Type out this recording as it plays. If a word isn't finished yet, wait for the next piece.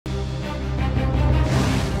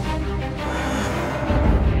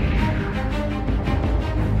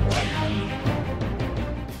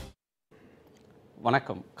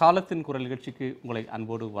வணக்கம். காலத்தின் குரல் நிகழ்ச்சிக்கு உங்களை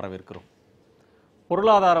அன்போடு வரவேற்கிறோம்.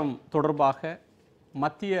 பொருளாதாரம் தொடர்பாக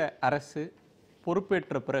மத்திய அரசு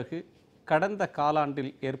பொறுப்பேற்ற பிறகு கடந்த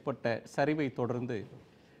காலாண்டில் ஏற்பட்ட சரிவை தொடர்ந்து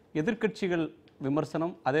எதிர்க்கட்சிகள்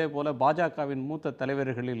விமர்சனம், அதேபோல பாஜகவின் மூத்த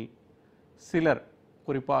தலைவர்களில் சிலர்,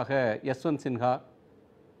 குறிப்பாக யஸ்வந்த் சின்ஹா,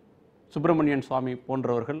 சுப்பிரமணியன் சுவாமி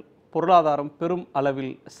போன்றவர்கள் பொருளாதாரம் பெரும்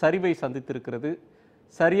அளவில் சரிவை சந்தித்திருக்கிறது,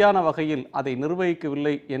 சரியான வகையில் அதை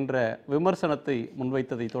நிர்வகிக்கவில்லை என்ற விமர்சனத்தை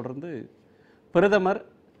முன்வைத்ததை தொடர்ந்து பிரதமர்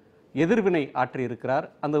எதிர்வினை ஆற்றியிருக்கிறார்.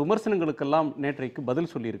 அந்த விமர்சனங்களுக்கெல்லாம் நேற்றைக்கு பதில்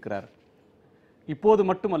சொல்லியிருக்கிறார். இப்போது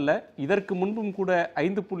மட்டுமல்ல, இதற்கு முன்பும் கூட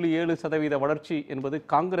 5.7% வளர்ச்சி என்பது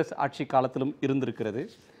காங்கிரஸ் ஆட்சி காலத்திலும் இருந்திருக்கிறது.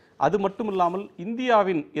 அது மட்டுமில்லாமல்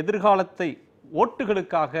இந்தியாவின் எதிர்காலத்தை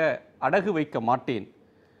ஓட்டுகளுக்காக அடகு வைக்க மாட்டேன்,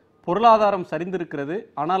 பொருளாதாரம் சரிந்திருக்கிறது,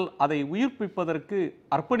 ஆனால் அதை உயிர்ப்பிப்பதற்கு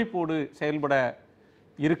அர்ப்பணிப்போடு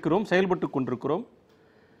செயல்பட்டு கொண்டிருக்கிறோம்.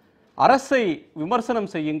 அரசை விமர்சனம்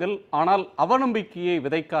செய்யுங்கள், ஆனால் அவநம்பிக்கையை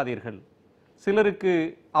விதைக்காதீர்கள். சிலருக்கு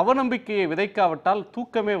அவநம்பிக்கையை விதைக்காவிட்டால்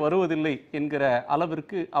தூக்கமே வருவதில்லை என்கிற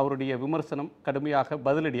அளவிற்கு அவருடைய விமர்சனம் கடுமையாக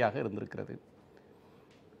பதிலடியாக இருந்திருக்கிறது.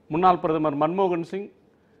 முன்னாள் பிரதமர் மன்மோகன் சிங்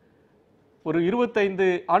ஒரு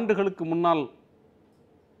 25 ஆண்டுகளுக்கு முன்னால்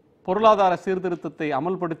பொருளாதார சீர்திருத்தத்தை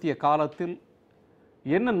அமல்படுத்திய காலத்தில்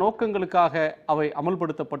என்ன நோக்கங்களுக்காக அவை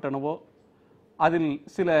அமல்படுத்தப்பட்டனவோ அதில்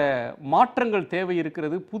சில மாற்றங்கள் தேவை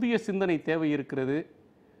இருக்கிறது, புதிய சிந்தனை தேவை இருக்கிறது.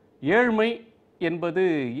 ஏழ்மை என்பது,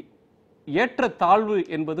 ஏற்ற தாழ்வு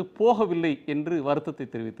என்பது போகவில்லை என்று வருத்தத்தை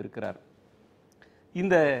தெரிவித்திருக்கிறார்.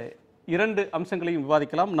 இந்த இரண்டு அம்சங்களையும்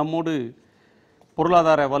விவாதிக்கலாம். நம்மோடு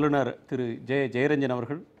பொருளாதார வல்லுநர் திரு ஜெயரஞ்சன்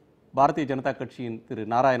அவர்கள், பாரதிய ஜனதா கட்சியின் திரு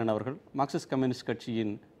நாராயணன் அவர்கள், மார்க்சிஸ்ட் கம்யூனிஸ்ட்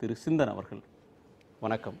கட்சியின் திரு சிந்தன் அவர்கள்.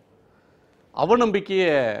 வணக்கம்.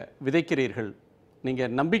 அவநம்பிக்கையை விதைக்கிறீர்கள்.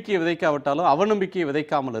 நீங்கள் நம்பிக்கையை விதைக்காவிட்டாலும் அவநம்பிக்கையை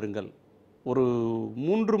விதைக்காமல் இருங்கள். ஒரு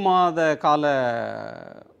 3 மாத கால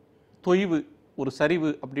தொய்வு, ஒரு சரிவு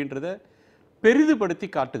அப்படின்றத பெரிதுபடுத்தி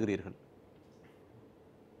காட்டுகிறீர்கள்.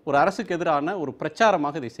 ஒரு அரசுக்கு எதிரான ஒரு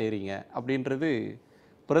பிரச்சாரமாக இதை செய்கிறீங்க அப்படின்றது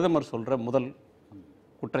பிரதமர் சொல்கிற முதல்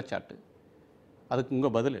குற்றச்சாட்டு. அதுக்கு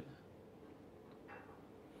உங்கள் பதில் என்ன?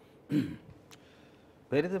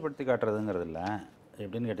 பெரிதுபடுத்தி காட்டுறதுங்கிறது இல்லை.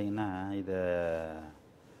 எப்படின்னு கேட்டிங்கன்னா, இதை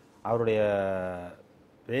அவருடைய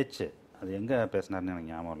பேச்சு, அது எங்கே பேசினார்னு எனக்கு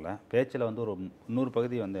ஞாபகம் இல்லை. பேச்சில் வந்து ஒரு 100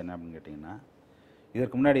 பகுதி வந்து என்ன அப்படின்னு கேட்டிங்கன்னா,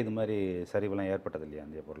 இதற்கு முன்னாடி இது மாதிரி சரிவெல்லாம் ஏற்பட்டது இல்லையா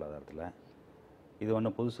இந்திய பொருளாதாரத்தில், இது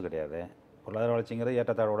ஒன்றும் புதுசு கிடையாது, பொருளாதார வளர்ச்சிங்கிறது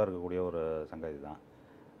ஏற்றத்தாழ்வோடு இருக்கக்கூடிய ஒரு சங்கதி தான்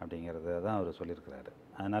அப்படிங்கிறத தான் அவர் சொல்லியிருக்கிறாரு.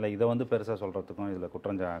 அதனால் இதை வந்து பெருசாக சொல்கிறதுக்கும் இதில்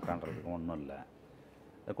குற்றம் காண்றதுக்கும் ஒன்றும் இல்லை.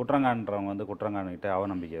 குற்றம் காண்றவங்க வந்து குற்றம் காணிக்கிட்டு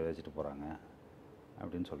அவநம்பிக்கையை வச்சுட்டு போகிறாங்க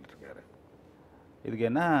அப்படின்னு சொல்லிட்டுருக்காரு. இதுக்கு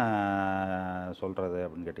என்ன சொல்கிறது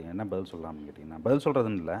அப்படின்னு கேட்டிங்கன்னா, என்ன பதில் சொல்லலாம் அப்படின்னு கேட்டிங்கன்னா, பதில்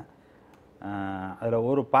சொல்கிறதுன்னு இல்லை, அதில்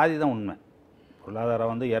ஒரு பாதி தான் உண்மை.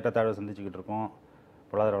 பொருளாதாரம் வந்து ஏற்றத்தாழ்வு சந்திச்சுக்கிட்டு இருக்கோம்.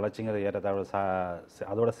 பொருளாதார வளர்ச்சிங்கிறது ஏற்றத்தாழ்வு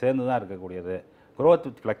அதோடு சேர்ந்து தான் இருக்கக்கூடியது. க்ரோத்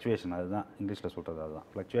வித் ஃப்ளக்சுவேஷன், அதுதான் இங்கிலீஷில் சொல்கிறது. அதுதான்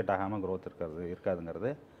ஃப்ளக்சுவேட் ஆகாமல் க்ரோத்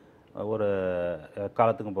இருக்காதுங்கிறது ஒரு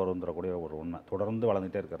காலத்துக்கும் பொருந்தரக்கூடிய ஒரு உண்மை. தொடர்ந்து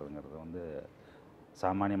வளர்ந்துகிட்டே இருக்கிறதுங்கிறது வந்து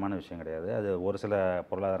சாமானியமான விஷயம் கிடையாது. அது ஒரு சில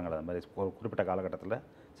பொருளாதாரங்கள் அது மாதிரி ஒரு குறிப்பிட்ட காலகட்டத்தில்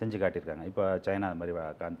செஞ்சு காட்டியிருக்காங்க. இப்போ சைனா அது மாதிரி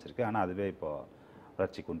காமிச்சிருக்கு, ஆனால் அதுவே இப்போது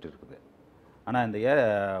வளர்ச்சி கொண்டு இருக்குது. ஆனால் இந்த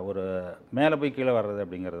ஒரு மேலே போய் கீழே வர்றது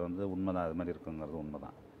அப்படிங்கிறது வந்து உண்மை தான், அது மாதிரி இருக்குங்கிறது உண்மை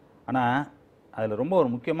தான். ஆனால் அதில் ரொம்ப ஒரு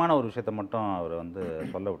முக்கியமான ஒரு விஷயத்தை மட்டும் அவர் வந்து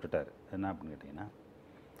சொல்ல விட்டுட்டார். என்ன அப்படின்னு கேட்டிங்கன்னா,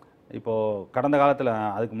 இப்போது கடந்த காலத்தில்,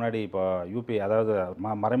 அதுக்கு முன்னாடி இப்போ யூபி, அதாவது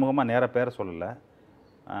மறைமுகமாக நேராக பேரை சொல்லலை,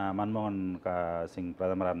 மன்மோகன் சிங்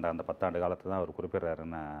பிரதமராக இருந்த அந்த 10 ஆண்டு காலத்தை தான் அவர்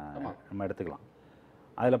குறிப்பிட்றாருன்னு நம்ம எடுத்துக்கலாம்.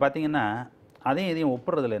 அதில் பார்த்திங்கன்னா, அதையும் இதையும்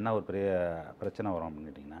ஒப்புறதுல என்ன ஒரு பெரிய பிரச்சனை வரும் அப்படின்னு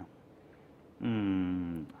கேட்டிங்கன்னா,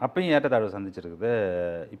 அப்பையும் ஏற்றத்தாழ்வு சந்திச்சிருக்குது,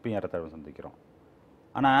 இப்பயும் ஏற்றத்தாழ்வு சந்திக்கிறோம்.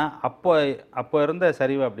 ஆனால் அப்போ இருந்த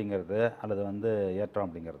சரிவு அப்படிங்கிறது அல்லது வந்து ஏற்றம்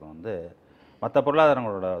அப்படிங்கிறது வந்து மற்ற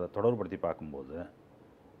பொருளாதாரங்களோட தொடர்புபடுத்தி பார்க்கும்போது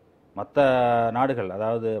மற்ற நாடுகள்,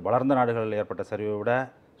 அதாவது வளர்ந்த நாடுகளில் ஏற்பட்ட சரிவை விட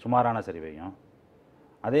சுமாரான சரிவையும்,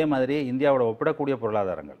 அதே மாதிரி இந்தியாவோட ஒப்பிடக்கூடிய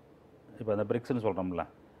பொருளாதாரங்கள், இப்போ இந்த பிரிக்ஸ்ன்னு சொல்கிறோம்ல,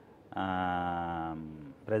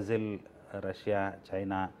 பிரேசில், ரஷ்யா,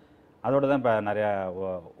 சைனா, அதோடு தான் இப்போ நிறையா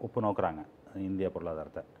ஒப்பு நோக்குறாங்க இந்திய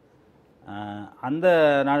பொருளாதாரத்தை. அந்த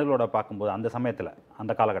நாடுகளோட பார்க்கும்போது அந்த சமயத்தில்,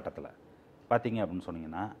 அந்த காலகட்டத்தில் பார்த்திங்க அப்படின்னு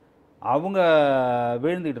சொன்னிங்கன்னா, அவங்க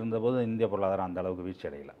வீழ்ந்துகிட்டு இருந்தபோது இந்திய பொருளாதாரம் அந்த அளவுக்கு வீழ்ச்சி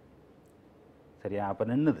அடையலை. சரியா? அப்போ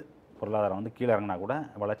நின்றுது பொருளாதாரம் வந்து, கீழே இறங்கினா கூட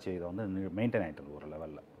வளர்ச்சி இதை வந்து மெயின்டைன் ஆகிட்டு ஒரு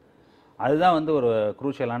லெவலில். அதுதான் வந்து ஒரு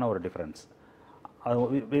குரூஷியலான ஒரு டிஃப்ரென்ஸ்,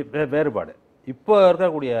 அது வேறுபாடு. இப்போ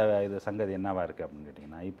இருக்கக்கூடிய இது சங்கதி என்னவாக இருக்குது அப்படின்னு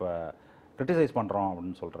கேட்டிங்கன்னா, இப்போ கிரிட்டிசைஸ் பண்ணுறோம்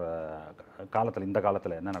அப்படின்னு சொல்கிற காலத்தில், இந்த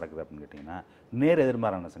காலத்தில் என்ன நடக்குது அப்படின்னு கேட்டிங்கன்னா, நேர்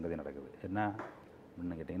எதிர்மாறான சங்கதி நடக்குது. என்ன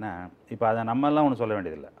அப்படின்னு கேட்டிங்கன்னா, இப்போ அதை நம்மெல்லாம் ஒன்றும் சொல்ல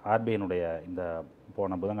வேண்டியதில்லை. ஆர்பிஐனுடைய இந்த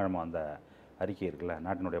போன புதன்கிழமை வந்த அறிக்கை இருக்குல்ல,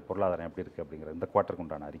 நாட்டினுடைய பொருளாதாரம் எப்படி இருக்குது அப்படிங்கிற இந்த குவார்ட்டருக்கு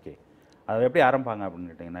உண்டான அறிக்கை, அதை எப்படி ஆரம்பிப்பாங்க அப்படின்னு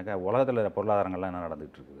கேட்டிங்கனாக்கா, உலகத்தில் பொருளாதாரங்கள்லாம் என்ன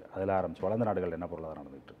நடந்துகிட்டு இருக்குது, அதில் ஆரம்பிச்சு வளர்ந்த நாடுகள் என்ன பொருளாதாரம்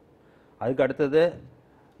நடந்துகிட்டு இருக்குது, அதுக்கு அடுத்தது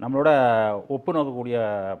நம்மளோட ஒப்பு நோக்கக்கூடிய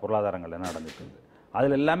பொருளாதாரங்கள் என்ன நடந்துகிட்டு இருக்குது,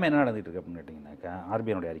 அதில் எல்லாமே என்ன நடந்துகிட்டு இருக்குது அப்படின்னு கேட்டிங்கனாக்கா,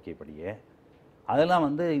 ஆர்பிஐனுடைய அறிக்கைப்படியே அதெல்லாம்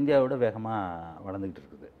வந்து இந்தியாவோட வேகமாக வளர்ந்துக்கிட்டு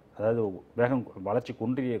இருக்குது. அதாவது வளர்ச்சி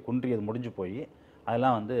குன்றியது முடிஞ்சு போய்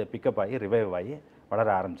அதெல்லாம் வந்து பிக்கப் ஆகி ரிவைவ் ஆகி வளர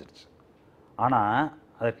ஆரம்பிச்சிருச்சு. ஆனால்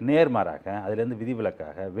அதற்கு நேர்மாறாக அதுலேருந்து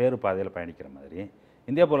விதிவிலக்காக வேறு பாதையில் பயணிக்கிற மாதிரி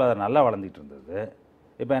இந்தியா பொருளாதாரம் நல்லா வளர்ந்துட்டு இருந்தது.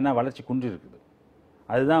 இப்போ என்ன வளர்ச்சி குன்றி இருக்குது.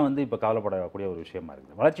 அதுதான் வந்து இப்போ கவலைப்படக்கூடிய ஒரு விஷயமா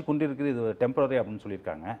இருக்குது. வளர்ச்சி குன்றி இருக்குது, இது டெம்பரரி அப்படின்னு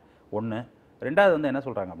சொல்லியிருக்காங்க. ஒன்று. ரெண்டாவது வந்து என்ன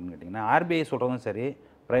சொல்கிறாங்க அப்படின்னு கேட்டிங்கன்னா, ஆர்பிஐ சொல்கிறதும் சரி,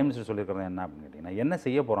 பிரைம் மினிஸ்டர் சொல்லியிருக்கிறது என்ன அப்படின்னு கேட்டிங்கன்னா, என்ன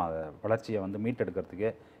செய்ய போகிறோம், அதை வளர்ச்சியை வந்து மீட்டெடுக்கிறதுக்கு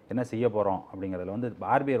என்ன செய்ய போகிறோம் அப்படிங்கிறதுல வந்து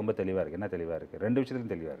ஆர்பிஐ ரொம்ப தெளிவாக இருக்குது. என்ன தெளிவாக இருக்குது? 2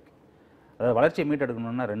 விஷயத்துலையும் தெளிவாக இருக்குது. அதாவது வளர்ச்சியை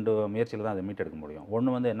மீட்டெடுக்கணும்னா 2 முயற்சியில் தான் அதை மீட்டெடுக்க முடியும்.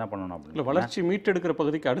 ஒன்று வந்து என்ன பண்ணணும் அப்படின்னு, வளர்ச்சி மீட்டெடுக்கிற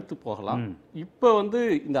பகுதிக்கு அடுத்து போகலாம். இப்போ வந்து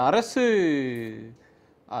இந்த அரசு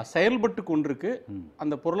செயல்பட்டு கொண்டிருக்கு,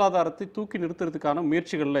 அந்த பொருளாதாரத்தை தூக்கி நிறுத்துறதுக்கான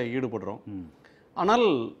முயற்சிகளில் ஈடுபடுறோம். ஆனால்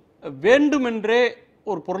வேண்டுமென்றே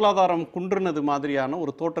ஒரு பொருளாதாரம் குன்றுனது மாதிரியான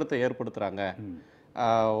ஒரு தோற்றத்தை ஏற்படுத்துகிறாங்க.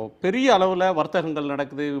 பெரிய அளவில் வர்த்தகங்கள்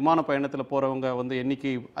நடக்குது, விமான பயணத்தில் போகிறவங்க வந்து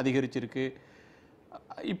எண்ணிக்கை அதிகரிச்சிருக்கு,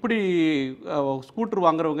 இப்படி ஸ்கூட்டர்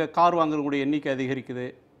வாங்குறவங்க, கார் வாங்குறவங்களுடைய எண்ணிக்கை அதிகரிக்குது.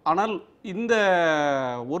 ஆனால் இந்த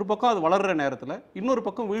ஒரு பக்கம் அது வளர்கிற நேரத்தில் இன்னொரு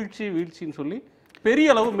பக்கம் வீழ்ச்சின்னு சொல்லி பெரிய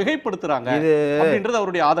அளவு மிகைப்படுத்துகிறாங்க. இது அப்படின்றது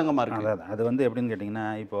அவருடைய ஆதங்கமாக இருக்குது. அது வந்து எப்படின்னு கேட்டிங்கன்னா,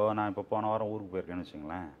 நான் போன வாரம் ஊருக்கு போயிருக்கேன்னு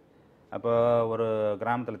வச்சுங்களேன். அப்போ ஒரு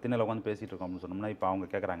கிராமத்தில் திண்ணையில் உட்காந்து பேசிகிட்டு இருக்கோம் அப்படின்னு சொன்னோம்னா, இப்போ அவங்க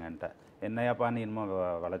கேட்குறாங்க என்கிட்ட, என்னையாப்பா நீ இன்னமும்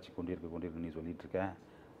வளர்ச்சி கொண்டிருக்கு நீ சொல்லிட்டு இருக்க,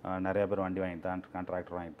 நிறைய பேர் வண்டி வாங்கிட்டு தான் இருக்கான்,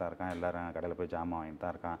 டிராக்டர் வாங்கிட்டு தான் இருக்கான், எல்லோரும் கடையில் போய் ஜாமான் வாங்கிட்டு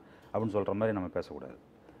தான் இருக்கான் அப்படின்னு சொல்கிற மாதிரி நம்ம பேசக்கூடாது.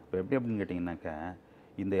 இப்போ எப்படி அப்படின்னு கேட்டிங்கனாக்கா,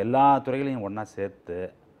 இந்த எல்லா துறைகளையும் ஒன்றா சேர்த்து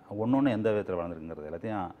ஒன்று எந்த விதத்தில் வளர்ந்துருங்கிறது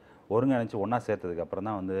எல்லாத்தையும் ஒருங்கிணைச்சி ஒன்றா சேர்த்ததுக்கு அப்புறம்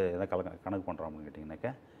தான் வந்து எதை கணக்கு பண்ணுறோம் அப்படின்னு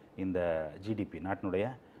கேட்டிங்கனாக்கா, இந்த ஜிடிபி நாட்டினுடைய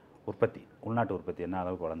உற்பத்தி, உள்நாட்டு உற்பத்தி என்ன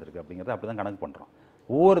அளவுக்கு வளர்ந்துருக்கு அப்படிங்கிறத அப்படி தான் கணக்கு பண்ணுறோம்.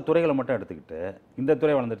 ஒவ்வொரு துறைகளை மட்டும் எடுத்துக்கிட்டு இந்த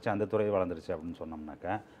துறை வளர்ந்துருச்சு அந்த துறை வளர்ந்துருச்சு அப்படின்னு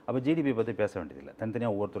சொன்னோம்னாக்கா, அப்போ ஜிடிபி பற்றி பேச வேண்டியதில்லை,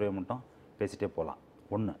 தனித்தனியாக ஒவ்வொரு துறையை மட்டும் பேசிகிட்டே போகலாம்.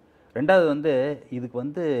 ஒன்று. ரெண்டாவது வந்து இதுக்கு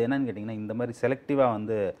வந்து என்னன்னு கேட்டிங்கன்னா, இந்த மாதிரி செலக்டிவாக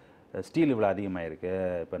வந்து ஸ்டீல் இவ்வளோ அதிகமாக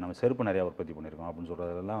இருக்குது, இப்போ நம்ம செருப்பு நிறையா உற்பத்தி பண்ணியிருக்கோம் அப்படின்னு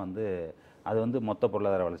சொல்கிறதெல்லாம் வந்து அது வந்து மொத்த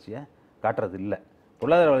பொருளாதார வளர்ச்சியை காட்டுறது இல்லை.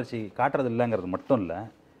 பொருளாதார வளர்ச்சி காட்டுறது இல்லைங்கிறது மட்டும் இல்லை,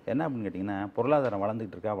 என்ன அப்படின்னு கேட்டிங்கன்னா, பொருளாதாரம்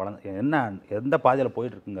வளர்ந்துக்கிட்டு இருக்கா, எந்த பாதையில்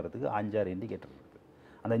போயிட்டுருக்குங்கிறதுக்கு 5-6 இண்டிகேட்டர் இருக்குது.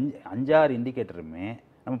 அந்த 5-6 இண்டிகேட்டருமே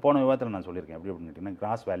நம்ம போன விவாதத்தில் நான் சொல்லியிருக்கேன். எப்படி அப்படின்னு கேட்டிங்கன்னா,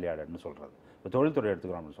 கிராஸ் வேல்யூ ஆடட்னு சொல்கிறது. இப்போ தொழில்துறை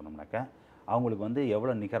எடுத்துக்கிறோம் அப்படின்னு சொன்னோம்னாக்கா, அவங்களுக்கு வந்து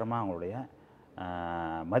எவ்வளோ நிகரமாக அவங்களுடைய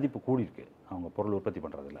மதிப்பு கூடியிருக்கு அவங்க பொருள் உற்பத்தி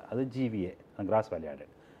பண்ணுறதில்ல, அது ஜிவிஏ, கிராஸ் வேல்யூ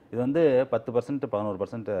ஆடட். இது வந்து 10%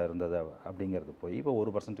 11% இருந்தது அப்படிங்கிறது போய் இப்போ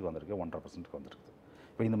 1%க்கு வந்திருக்கு, 1.5%க்கு வந்துருக்குது.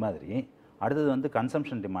 இப்போ இந்த மாதிரி அடுத்தது வந்து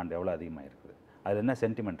கன்சம்ஷன் டிமாண்ட் எவ்வளோ அதிகமாக இருக்குது, அதில் என்ன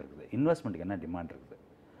சென்டிமெண்ட் இருக்குது, இன்வெஸ்ட்மெண்ட்டுக்கு என்ன டிமாண்ட் இருக்குது,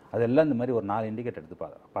 அதெல்லாம் இந்த மாதிரி ஒரு 4 இண்டிகேட்டர் எடுத்து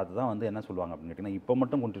பார்த்து தான் வந்து என்ன சொல்லுவாங்க அப்படின்னு கேட்டிங்கன்னா, இப்போ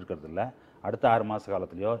மட்டும் கொண்டு இருக்கிறது இல்லை, அடுத்த 6 மாத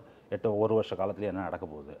காலத்துலையோ 1 வருஷ காலத்துலையோ என்ன நடக்க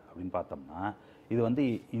போகுது அப்படின்னு பார்த்தோம்னா, இது வந்து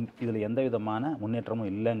இதில் எந்த விதமான முன்னேற்றமும்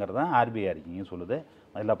இல்லைங்கிறதான் ஆர்பிஐ அறிக்கையும் சொல்லுது,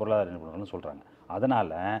 எல்லா பொருளாதார நிபுணர்களும் சொல்கிறாங்க.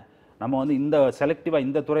 அதனால் நம்ம வந்து இந்த செலக்டிவாக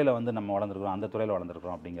இந்த துறையில் வந்து நம்ம வளர்ந்துருக்குறோம், அந்த துறையில்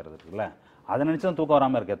வளர்ந்துருக்குறோம் அப்படிங்கிறது இருக்குல்ல, அதை நினச்சி தான் தூக்கம்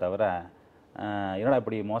வராமல் இருக்கே தவிர, என்னடா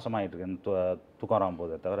இப்படி மோசமாகிட்டு இருக்குன்னு தூக்கம் வராமல்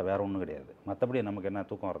போதே தவிர வேறு ஒன்றும் கிடையாது. மற்றபடி நமக்கு என்ன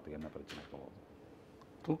தூக்கம் வரதுக்கு என்ன பிரச்சனை இருக்கும்?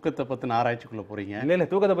 தூக்கத்தை பற்றின ஆராய்ச்சிக்குள்ளே போகிறீங்க? இல்லை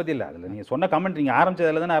தூக்கத்தை பற்றி இல்லை, அதில் நீங்கள் சொன்ன கமெண்ட் நீங்கள்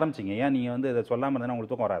ஆரம்பிச்சதில் தானே ஆரம்பிச்சிங்க. ஏன் நீங்கள் வந்து இதை சொல்லாமல் இருந்தால்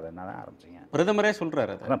உங்களுக்கு தூக்கம் வராது, என்ன தான் ஆரம்பிச்சிங்க? பிரதமரே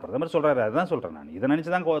சொல்கிறாரு, அதான் பிரதமர் சொல்கிறாரு, அதுதான் சொல்கிறேன் நான். இதை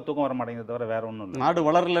நினச்சி தான் தூக்கம் வர மாட்டேங்கிறத தவிர வேறு ஒன்றும் இல்லை. நாடு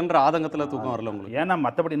வளரலன்ற ஆதங்கத்தில் தூக்கம் வரல உங்களுக்கு? ஏன்னா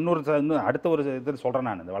மற்றபடி இன்னும் அடுத்த ஒரு இதில் சொல்கிறேன்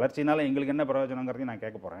நான், இந்த வளர்ச்சினால எங்களுக்கு என்ன பிரயோஜனங்கிறதையும் நான்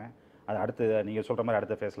கேட்க போகிறேன். அது அடுத்து நீங்கள் சொல்கிற மாதிரி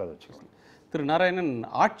அடுத்த ஃபேஸில் அதை வச்சுக்கலாம். திரு நாராயணன்,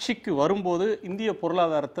 ஆட்சிக்கு வரும்போது இந்திய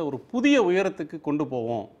பொருளாதாரத்தை ஒரு புதிய உயரத்துக்கு கொண்டு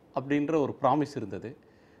போவோம் அப்படின்ற ஒரு ப்ராமிஸ் இருந்தது.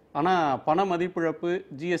 ஆனால் பண மதிப்பிழப்பு,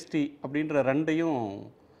 ஜிஎஸ்டி அப்படின்ற ரெண்டையும்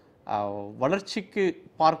வளர்ச்சிக்கு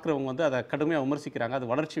பார்க்குறவங்க வந்து அதை கடுமையாக விமர்சிக்கிறாங்க. அது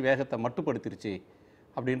வளர்ச்சி வேகத்தை மட்டுப்படுத்திருச்சு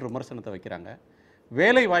அப்படின்ற விமர்சனத்தை வைக்கிறாங்க.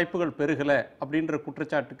 வேலை வாய்ப்புகள் பெருகலை அப்படின்ற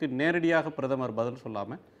குற்றச்சாட்டுக்கு நேரடியாக பிரதமர் பதில்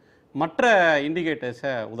சொல்லாமல் மற்ற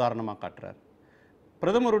இண்டிகேட்டர்ஸை உதாரணமாக காட்டுறார்.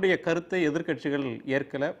 பிரதமருடைய கருத்தை எதிர்க்கட்சிகள்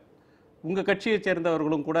ஏற்கலை, உங்கள் கட்சியை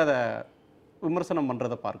சேர்ந்தவர்களும் கூட அதை விமர்சனம்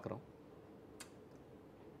பண்ணுறதை பார்க்குறோம்.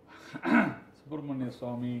 சுப்பிரமணிய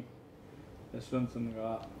சுவாமி, யஷ்வந்த்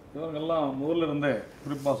சின்ஹா இவர்கள்லாம் முதல்ல இருந்தே,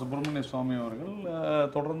 குறிப்பாக சுப்பிரமணிய சுவாமி அவர்கள்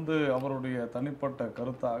தொடர்ந்து அவருடைய தனிப்பட்ட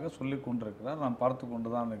கருத்தாக சொல்லி கொண்டிருக்கிறார். நான் பார்த்து கொண்டு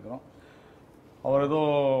தான் இருக்கிறோம். அவர் ஏதோ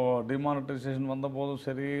டிமானிட்டைசேஷன் வந்த போதும்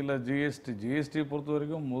சரி, இல்லை ஜிஎஸ்டி பொறுத்த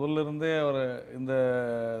வரைக்கும் முதல்ல இருந்தே அவர் இந்த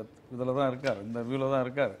இதில் தான் இருக்கார், இந்த வியூவில் தான்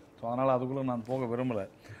இருக்கார். ஸோ அதனால் அதுக்குள்ளே நான் போக விரும்பலை.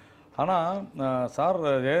 ஆனால் சார்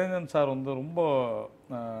ஜெயந்தன் சார் வந்து ரொம்ப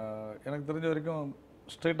எனக்கு தெரிஞ்ச வரைக்கும்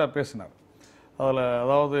ஸ்ட்ரெயிட்டாக பேசினார். அதில்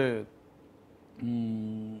அதாவது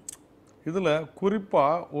இதில்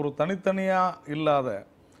குறிப்பாக ஒரு தனித்தனியாக இல்லாத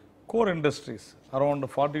கோர் இண்டஸ்ட்ரீஸ் அரௌண்ட்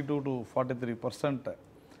 42 to 43%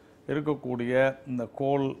 இருக்கக்கூடிய இந்த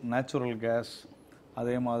கோல், நேச்சுரல் கேஸ்,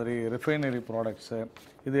 அதே மாதிரி ரிஃபைனரி ப்ராடக்ட்ஸு,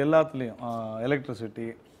 இது எல்லாத்துலேயும் எலக்ட்ரிசிட்டி,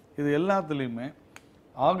 இது எல்லாத்துலேயுமே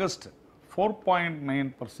ஆகஸ்ட்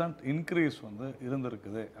 4.9% இன்க்ரீஸ் வந்து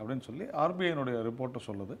இருந்திருக்குது அப்படின்னு சொல்லி ஆர்பிஐனுடைய ரிப்போர்ட்டை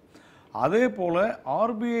சொல்லுது. அதே போல்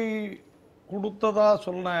ஆர்பிஐ கொடுத்ததா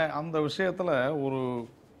சொன்ன அந்த விஷயத்தில் ஒரு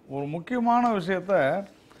ஒரு முக்கியமான விஷயத்த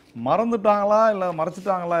மறந்துட்டாங்களா இல்லை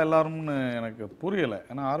மறைச்சிட்டாங்களா எல்லாரும்னு எனக்கு புரியலை.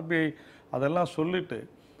 ஏன்னா ஆர்பிஐ அதெல்லாம் சொல்லிட்டு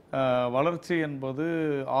வளர்ச்சி என்பது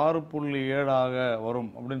 6.7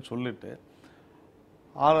 வரும் அப்படின்னு சொல்லிட்டு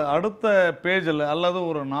அடுத்த பேஜில் அல்லது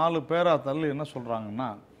ஒரு 4 பேரா தள்ளி என்ன சொல்கிறாங்கன்னா,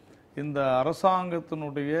 இந்த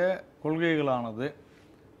அரசாங்கத்தினுடைய கொள்கைகளானது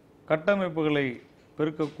கட்டமைப்புகளை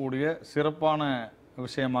பெருக்கக்கூடிய சிறப்பான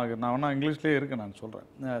விஷயமாக, நான் வேணா இங்கிலீஷ்லேயே இருக்கு நான் சொல்கிறேன்,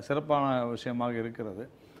 சிறப்பான விஷயமாக இருக்கிறது.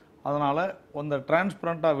 அதனால் அந்த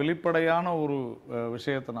டிரான்ஸ்பரண்ட்டாக வெளிப்படையான ஒரு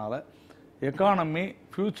விஷயத்தினால எக்கானமி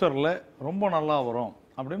ஃப்யூச்சரில் ரொம்ப நல்லா வரும்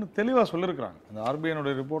அப்படின்னு தெளிவாக சொல்லியிருக்கிறாங்க. இந்த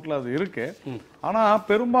ஆர்பிஐனுடைய ரிப்போர்ட்டில் அது இருக்கு. ஆனால்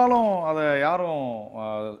பெரும்பாலும் அதை யாரும்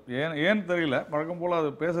ஏன்னு தெரியல, வழக்கம் போல் அது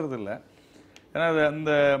பேசுறது இல்லை. ஏன்னா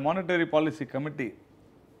இந்த monetary policy committee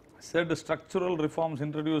said structural reforms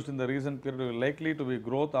introduced in the recent period will likely to be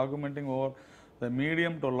growth augmenting over the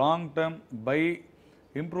medium to long term by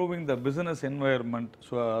improving the business environment.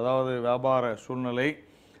 So அதாவது வியாபார சூழ்நிலை,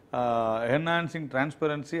 enhancing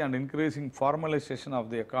transparency and increasing formalization of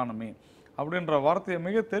the economy அப்படின்ற வார்த்தையை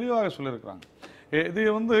மிக தெளிவாக சொல்லியிருக்கிறாங்க. இது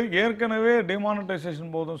வந்து ஏற்கனவே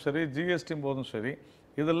டிமானிட்டைசேஷன் போதும் சரி, ஜிஎஸ்டி போதும் சரி,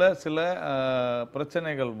 இதில் சில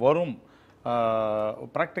பிரச்சனைகள் வரும்,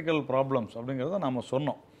 ப்ராக்டிக்கல் ப்ராப்ளம்ஸ் அப்படிங்கிறத நாம்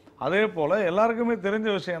சொன்னோம். அதே போல் எல்லாருக்குமே தெரிஞ்ச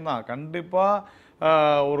விஷயந்தான், கண்டிப்பாக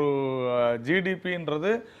ஒரு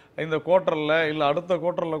ஜிடிபின்றது இந்த குவார்ட்டரில் இல்லை அடுத்த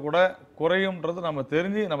குவார்ட்டரில் கூட குறையும்ன்றது நம்ம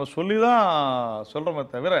தெரிஞ்சு நம்ம சொல்லி தான் சொல்கிறோமே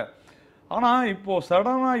தவிர, ஆனால் இப்போது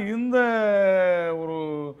சடனாக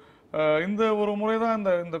இந்த ஒரு முறை தான்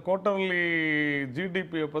இந்த குவார்ட்டர்லி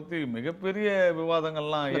ஜிடிபியை பற்றி மிகப்பெரிய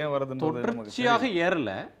விவாதங்கள்லாம் ஏன் வருதுன்றது தொடர்ச்சியாக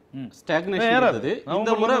ஏறல, ஸ்டாக்னேஷன் இருந்தது,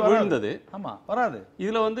 இந்த முறை விழுந்தது. ஆமா, வராது.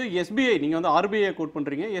 இதுல வந்து எஸ்பிஐ, நீங்க வந்து ஆர்பிஐ கோட்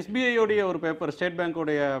பண்றீங்க, எஸ்பிஐ உடைய ஒரு பேப்பர், ஸ்டேட்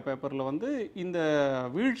பேங்கோடைய பேப்பர்ல வந்து இந்த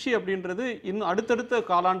வீழ்ச்சி அப்படின்றது இன்னும் அடுத்தடுத்த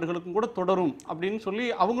காலாண்டுகளுக்கும் கூட தொடரும் அப்படின்னு சொல்லி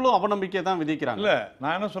அவங்களும் அவநம்பிக்கை தான் விதிக்கிறாங்க. இல்ல,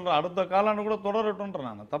 நான் என்ன சொல்றேன், அடுத்த காலாண்டு கூட தொடரட்டும்ன்ற,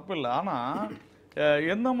 நான் தப்பு இல்லை. ஆனா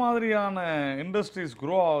எந்த மாதிரியான இண்டஸ்ட்ரீஸ்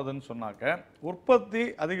க்ரோ ஆகுதுன்னு சொன்னாக்க உற்பத்தி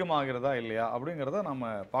அதிகமாகிறதா இல்லையா அப்படிங்கிறத நம்ம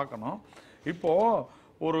பார்க்கணும். இப்போது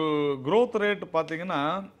ஒரு க்ரோத் ரேட் பார்த்தீங்கன்னா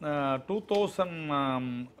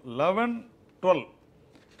 2011-12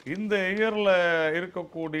 இந்த இயரில்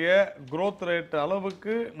இருக்கக்கூடிய க்ரோத் ரேட்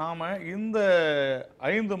அளவுக்கு நாம் இந்த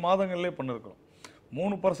 5 மாதங்கள்லேயே பண்ணியிருக்கிறோம்.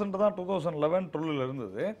 3% தான் 2011-12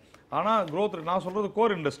 இருந்தது. ஆனால் க்ரோத் ரேட், நான் சொல்கிறது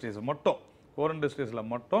கோர் இண்டஸ்ட்ரீஸ் மட்டும், கோர்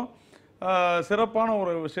இண்டஸ்ட்ரீஸில் மட்டும் சிறப்பான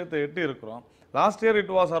ஒரு விஷயத்தை எட்டி இருக்கிறோம். Last year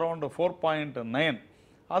it was around 4.9.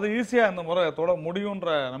 அது ஈஸியாக இந்த முறை தொட முடியுன்ற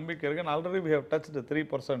நம்பிக்கை இருக்குது. Already we have touched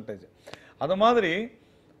 3%. அது மாதிரி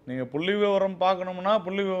நீங்கள் புள்ளி விவரம் பார்க்கணும்னா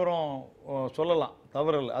புள்ளி விவரம் சொல்லலாம்,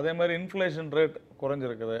 தவறில்லை. அதே மாதிரி இன்ஃப்ளேஷன் ரேட்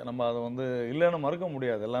குறைஞ்சிருக்குது, நம்ம அதை வந்து இல்லைன்னு மறுக்க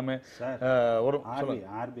முடியாது. எல்லாமே ஒரு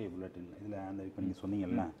ஆர்பிஐ புல்லட்டின் இதில் அந்த இப்போ நீங்கள்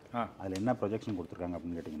சொன்னீங்கல்ல, அதில் என்ன ப்ரொஜெக்ஷன் கொடுத்துருக்காங்க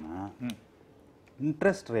அப்படின்னு கேட்டிங்கன்னா,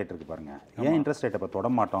 இன்ட்ரெஸ்ட் ரேட் இருக்கு பாருங்க, ஏன் இன்ட்ரெஸ்ட் ரேட்டை இப்போ தொட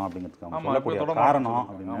மாட்டோம் அப்படிங்கிறதுக்கு சொல்லக்கூடிய காரணம்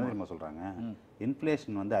அப்படின்னு நம்ம சொல்கிறாங்க,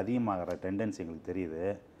 இன்ஃப்ளேஷன் வந்து அதிகமாகிற டெண்டன்சி எங்களுக்கு தெரியுது.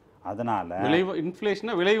 அதனால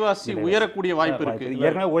இன்ஃப்ளேஷன் விலைவாசி உயரக்கூடிய வாய்ப்பு இருக்கு,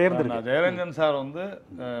 ஏற்கனவே உயர்ந்திருக்கு. ஜெயரஞ்சன் சார் வந்து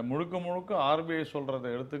முழுக்க ஆர்பிஐ சொல்றதை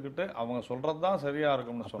எடுத்துக்கிட்டு அவங்க சொல்றதுதான் சரியா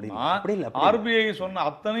இருக்கும்னு சொன்னா, ஆர்பிஐ சொன்ன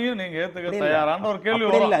அத்தனையும் நீங்க ஏத்துக்க தயாரான ஒரு கேள்வி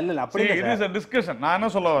வரும். இல்ல அப்படி இட் இஸ் a discussion. நான் என்ன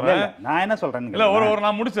சொல்ல வரேன், இல்ல ஒரு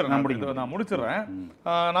நான் முடிச்சிடுறேன்.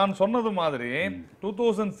 நான் சொன்னது மாதிரி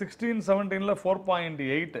 2016-17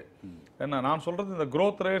 4.8 என்ன நான் சொல்றது, இந்த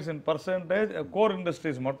growth rates in percentage core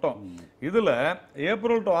industries மட்டும். இதுல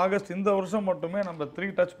ஏப்ரல் டு ஆகஸ்ட் இந்த வருஷம் மட்டுமே நம்ம 3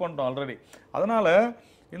 டச் பண்ணிட்டோம் ஆல்ரெடி. அதனால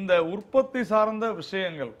இந்த உற்பத்தி சார்ந்த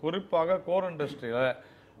விஷயங்கள், குறிப்பாக கோர் இண்டஸ்ட்ரியில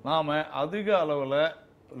நாம அதிக அளவுல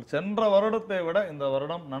சென்ற வருடத்தை விட இந்த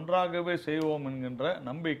வருடம் நன்றாகவே செய்வோம் என்கின்ற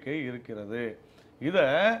நம்பிக்கை இருக்கிறது.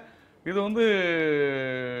 இது வந்து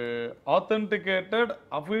ஆத்தென்டிகேட்டட்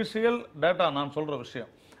அஃபிஷியல் டேட்டா நான் சொல்ற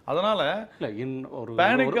விஷயம். அதனால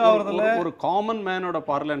ஒரு காமன் மேனோட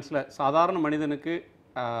பார்லன்ஸ்ல சாதாரண மனிதனுக்கு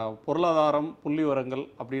பொருளாதாரம், புள்ளி விவரங்கள்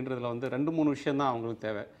அப்படின்றதுல வந்து 2-3 விஷயம் தான் அவங்களுக்கு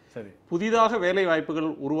தேவை. சரி, புதிதாக வேலை வாய்ப்புகள்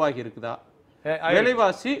உருவாகி இருக்குதா,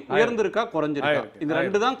 வேலைவாசி உயர்ந்திருக்கா குறைஞ்சிருக்கா, இந்த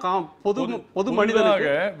 2 தான் பொது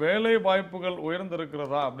மனிதனுக்கு. வேலை வாய்ப்புகள்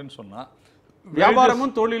உயர்ந்திருக்கிறதா அப்படின்னு சொன்னா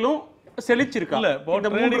வியாபாரமும் தொழிலும் செழிச்சிருக்கா? இல்ல இந்த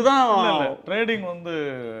மூன்று தான் ட்ரேடிங் வந்து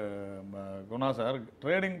குணா சார்,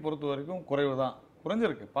 ட்ரேடிங் பொறுத்த வரைக்கும் குறைவு தான்,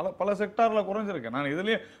 குறைஞ்சிருக்கு. பல செக்டாரில் குறைஞ்சிருக்கு. நான்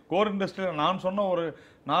இதுலேயே கோர் இண்டஸ்ட்ரியில் நான் சொன்ன ஒரு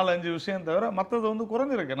 4-5 விஷயம் தவிர மற்றது வந்து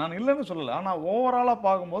குறைஞ்சிருக்கு. நான் இல்லைன்னு சொல்லலை. ஆனால் ஓவராலாக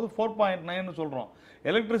பார்க்கும்போது 4.9 சொல்கிறோம்.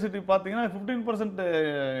 எலக்ட்ரிசிட்டி பார்த்தீங்கன்னா 15%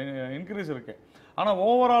 இன்க்ரீஸ் இருக்குது. ஆனால்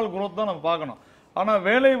ஓவரால் குரோத் தான் நம்ம பார்க்கணும். ஆனால்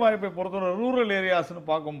வேலை வாய்ப்பை பொறுத்தவரை ரூரல் ஏரியாஸ்ன்னு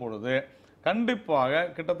பார்க்கும்பொழுது கண்டிப்பாக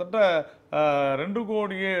கிட்டத்தட்ட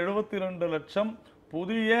 2,72,00,000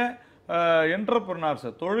 புதிய என்டர்பிரினர்ஸ்,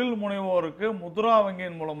 தொழில் முனைவோருக்கு முத்ரா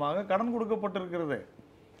வங்கியின் மூலமாக கடன் கொடுக்கப்பட்டிருக்கிறது.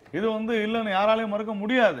 இது வந்து இல்லைன்னு யாராலையும் மறுக்க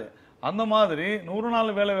முடியாது. அந்த மாதிரி 100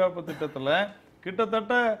 நாள் வேலை வாய்ப்பு திட்டத்தில்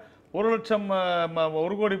கிட்டத்தட்ட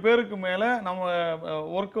 1 கோடி பேருக்கு மேலே நம்ம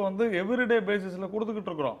ஒர்க்கு வந்து எவ்ரிடே பேசிஸில்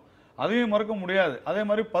கொடுத்துக்கிட்டு இருக்கிறோம். அதையும் மறக்க முடியாது. அதே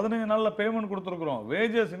மாதிரி 15 நாளில் பேமெண்ட் கொடுத்துருக்குறோம்.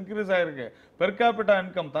 வேஜஸ் இன்க்ரீஸ் ஆயிருக்கு. பெர் கேபிட்டா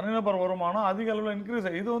இன்கம், தனிநபர் வருமானம் அதிக அளவில் இன்க்ரீஸ்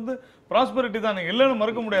ஆகி, இது வந்து ப்ராஸ்பெரிட்டி தான், நீங்கள் இல்லைன்னு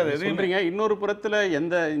மறக்க முடியாது. சொல்றீங்க. இன்னொரு புறத்தில்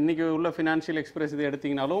எந்த இன்னைக்கு உள்ள ஃபினான்ஷியல் எக்ஸ்பிரஸ் இதை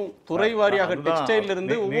எடுத்தீங்கனாலும் துறை வாரியாக டெக்ஸ்டைல்ல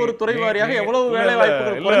இருந்து ஒவ்வொரு துறை வாரியாக எவ்வளவு வேலை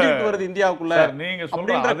வாய்ப்புகள் குறைஞ்சிட்டு வருது இந்தியாவுக்குள்ள. நீங்க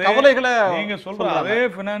சொல்ற கவலைகளை நீங்க சொல்ற அதே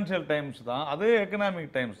ஃபினான்ஷியல் டைம்ஸ் தான், அதே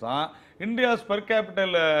எக்கனாமிக் டைம்ஸ் தான் India's per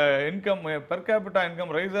capital income, per capita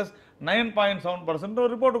income rises 9.7%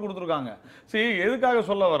 ஒரு ரிப்போர்ட் கொடுத்துருக்காங்க. சரி, எதுக்காக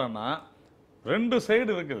சொல்ல வரேன்னா, 2 சைடு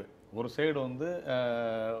இருக்குது. ஒரு சைடு வந்து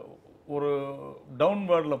ஒரு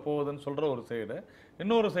டவுன்வேர்டில் போகுதுன்னு சொல்கிற ஒரு சைடு,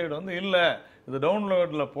 இன்னொரு சைடு வந்து இல்லை இது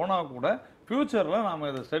டவுன்வேர்டில் போனால் கூட ஃப்யூச்சரில் நாம்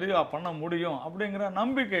இதை ஸ்டடியாக பண்ண முடியும் அப்படிங்கிற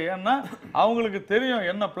நம்பிக்கை. ஏன்னா அவங்களுக்கு தெரியும்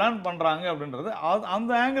என்ன பிளான் பண்ணுறாங்க அப்படின்றது.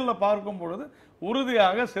 அந்த ஆங்கிளில் பார்க்கும் பொழுது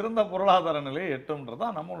உறுதியாக சிறந்த பொருளாதார நிலையை எட்டும்ன்றது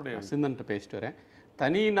தான் நம்மளுடைய சிந்தன்ட்டு பேசிட்டு வரேன்.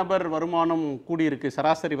 தனி நபர் வருமானம் கூடியிருக்கு,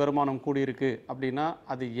 சராசரி வருமானம் கூடியிருக்கு அப்படின்னா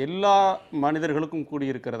அது எல்லா மனிதர்களுக்கும்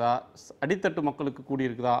கூடியிருக்கிறதா, அடித்தட்டு மக்களுக்கு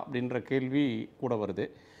கூடியிருக்குதா அப்படின்ற கேள்வி கூட வருது.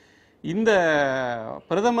 இந்த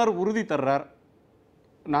பிரதமர் உறுதி தர்றார்,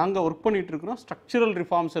 நாங்கள் ஒர்க் பண்ணிகிட்டு இருக்கிறோம், ஸ்ட்ரக்சரல்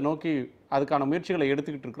ரிஃபார்ம்ஸை நோக்கி அதுக்கான முயற்சிகளை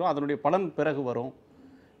எடுத்துக்கிட்டு இருக்கிறோம், அதனுடைய பலன் பிறகு வரும்.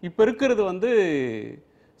 இப்போ இருக்கிறது வந்து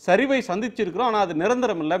சரிவை சந்திச்சிருக்கிறோம், ஆனால் அது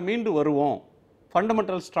நிரந்தரம் இல்லை, மீண்டு வருவோம்,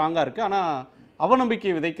 ஃபண்டமெண்டல் ஸ்ட்ராங்காக இருக்குது, ஆனால்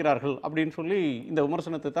அவநம்பிக்கையை விதைக்கிறார்கள் அப்படின்னு சொல்லி இந்த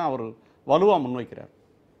விமர்சனத்தை தான் அவர் வலுவாக முன்வைக்கிறார்.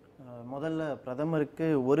 முதல்ல பிரதமருக்கு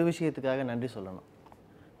ஒரு விஷயத்துக்காக நன்றி சொல்லணும்.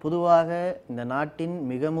 பொதுவாக இந்த நாட்டின்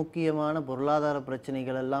மிக முக்கியமான பொருளாதார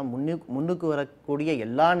பிரச்சனைகள் எல்லாம் முன்னுக்கு வரக்கூடிய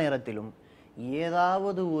எல்லா நேரத்திலும்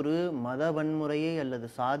ஏதாவது ஒரு மத வன்முறையை அல்லது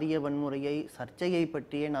சாதிய வன்முறையை, சர்ச்சையை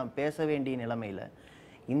பற்றியே நாம் பேச வேண்டிய நிலைமையில்,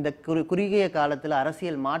 இந்த குறுகிய காலத்தில்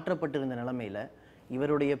அரசியல் மாற்றப்பட்டிருந்த நிலைமையில்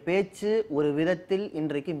இவருடைய பேச்சு ஒரு விதத்தில்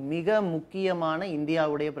இன்றைக்கு மிக முக்கியமான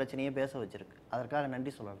இந்தியாவுடைய பிரச்சனையை பேச வச்சிருக்கு. அதற்காக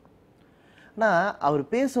நன்றி சொல்லணும். ஆனால் அவர்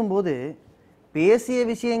பேசும்போது பேசிய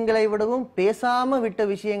விஷயங்களை விடவும் பேசாமல் விட்ட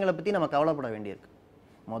விஷயங்களை பற்றி நம்ம கவலைப்பட வேண்டியிருக்கு.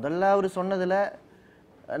 முதல்ல அவர் சொன்னதில்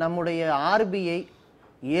நம்முடைய RBI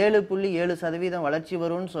 7.7% வளர்ச்சி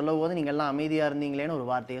வரும்னு சொல்லும் போது நீங்கள் எல்லாம் அமைதியாக இருந்தீங்களேன்னு ஒரு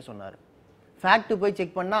வார்த்தையை சொன்னார். ஃபேக்ட் போய்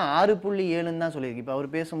செக் பண்ணால் 6.7 தான் சொல்லியிருக்கு. இப்போ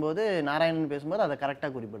அவர் பேசும்போது, நாராயணன் பேசும்போது அதை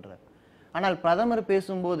கரெக்டாக குறிப்பிட்றார். ஆனால் பிரதமர்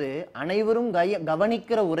பேசும்போது அனைவரும்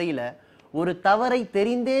கவனிக்கிற உரையில் ஒரு தவறை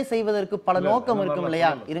தெரிந்தே செய்வதற்கு பல நோக்கம் இருக்கும்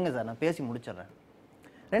இல்லையா? இருங்க சார், நான் பேசி முடிச்சிடுறேன்.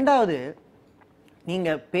 ரெண்டாவது,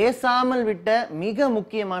 நீங்கள் பேசாமல் விட்ட மிக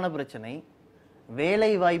முக்கியமான பிரச்சனை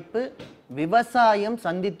வேலை வாய்ப்பு, விவசாயம்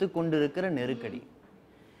சந்தித்து கொண்டிருக்கிற நெருக்கடி.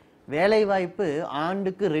 வேலைவாய்ப்பு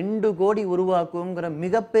ஆண்டுக்கு 2 கோடி உருவாக்குங்கிற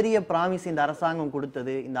மிகப்பெரிய ப்ராமிஸ் இந்த அரசாங்கம்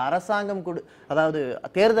கொடுத்தது. இந்த அரசாங்கம் அதாவது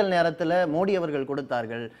தேர்தல் நேரத்தில் மோடி அவர்கள்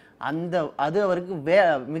கொடுத்தார்கள். அது அவருக்கு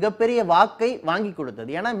மிகப்பெரிய வாக்கை வாங்கி கொடுத்தது.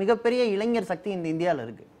 ஏன்னா மிகப்பெரிய இளைஞர் சக்தி இந்த இந்தியாவில்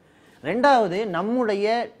இருக்கு. ரெண்டாவது, நம்முடைய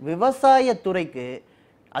விவசாயத்துறைக்கு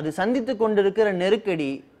அது சந்தித்து கொண்டிருக்கிற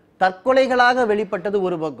நெருக்கடி தற்கொலைகளாக வெளிப்பட்டது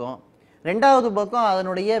ஒரு பக்கம். ரெண்டாவது பக்கம்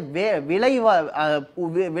அதனுடைய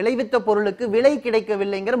விளைவித்த பொருளுக்கு விலை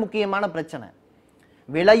கிடைக்கவில்லைங்கிற முக்கியமான பிரச்சனை.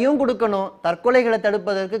 விலையும் கொடுக்கணும், தற்கொலைகளை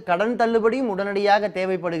தடுப்பதற்கு கடன் தள்ளுபடியும் உடனடியாக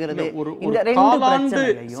தேவைப்படுகிறது. இந்த 2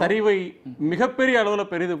 பிரச்சனைகளையும் சரிவை மிகப்பெரிய அளவுல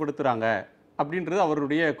பெரிதுபடுத்துறாங்க அப்படின்றது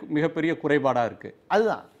அவருடைய மிகப்பெரிய குறைபாடா இருக்கு.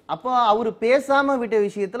 அதுதான். அப்போ அவரு பேசாம விட்ட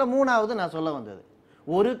விஷயத்துல 3வது நான் சொல்ல வந்தது,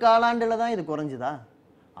 ஒரு காலாண்டுல தான் இது குறைஞ்சுதா?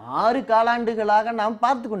 6 காலாண்டுகளாக நாம்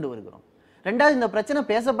பார்த்து கொண்டு வருகிறோம். ரெண்டாவது, இந்த பிரச்சனை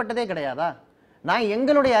பேசப்பட்டதே கிடையாதா? நான்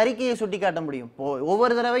எங்களுடைய அறிக்கையை சுட்டிக்காட்ட முடியும்.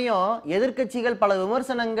 ஒவ்வொரு தடவையும் எதிர்க்கட்சிகள் பல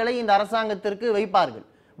விமர்சனங்களை இந்த அரசாங்கத்திற்கு வைப்பார்கள்.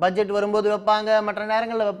 பட்ஜெட் வரும்போது வைப்பாங்க, மற்ற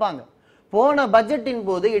நேரங்களில் வைப்பாங்க. போன பட்ஜெட்டின்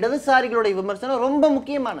போது இடதுசாரிகளுடைய விமர்சனம் ரொம்ப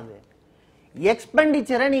முக்கியமானது.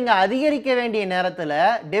 எக்ஸ்பெண்டிச்சரை நீங்க அதிகரிக்க வேண்டிய நேரத்தில்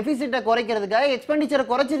டெபிசிட்டை குறைக்கிறதுக்காக எக்ஸ்பெண்டிச்சரை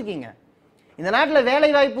குறைச்சிருக்கீங்க. இந்த நாட்டில் வேலை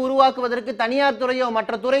வாய்ப்பு உருவாக்குவதற்கு தனியார் துறையோ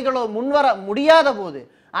மற்ற துறைகளோ முன்வர முடியாத போது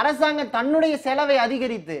அரசாங்கம் தன்னுடைய செலவை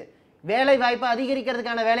அதிகரித்து வேலை வாய்ப்பை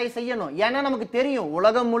அதிகரிக்கிறதுக்கான வேலையை செய்யணும். ஏன்னா நமக்கு தெரியும்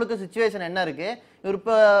உலகம் முழுக்க சிச்சுவேஷன் என்ன இருக்கு. இவர்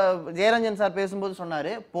இப்போ ஜெயரஞ்சன் சார் பேசும்போது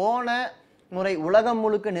சொன்னாரு, போன முறை உலகம்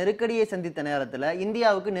முழுக்க நெருக்கடியை சந்தித்த நேரத்துல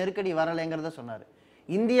இந்தியாவுக்கு நெருக்கடி வரலைங்கிறத சொன்னாரு.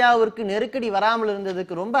 இந்தியாவிற்கு நெருக்கடி வராமல்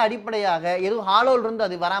இருந்ததுக்கு ரொம்ப அடிப்படையாக எதுவும் ஹாலோல் இருந்து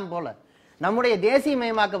அது வராம போல நம்முடைய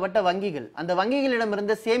தேசியமயமாக்கப்பட்ட வங்கிகள், அந்த வங்கிகளிடம்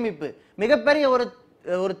இருந்த சேமிப்பு மிகப்பெரிய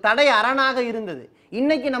ஒரு தடை அரணாக இருந்தது.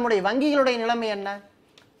 இன்னைக்கு நம்முடைய வங்கிகளுடைய நிலைமை என்ன?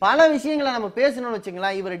 பல விஷயங்களை நம்ம பேசணும்னு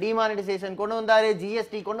வச்சுக்கலாம். இவர் டிமானிட்டைசேஷன் கொண்டு வந்தாரு,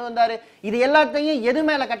 ஜிஎஸ்டி கொண்டு வந்தாரு. இது எல்லாத்தையும் எது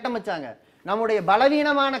மேல கட்டமைச்சாங்க? நம்முடைய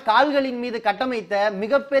பலவீனமான கால்களின் மீது கட்டமைத்த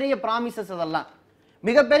மிகப்பெரிய ப்ராமிசஸ். அதெல்லாம்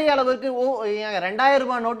மிகப்பெரிய அளவுக்கு 2000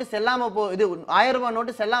 ரூபாய் நோட்டு செல்லாம இது 1000 ரூபாய்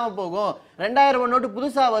நோட்டு செல்லாம போகும், 2000 ரூபாய் நோட்டு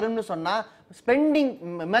புதுசா வரும்னு சொன்னா ஸ்பெண்டிங்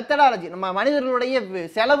மெத்தடாலஜி, நம்ம மனிதர்களுடைய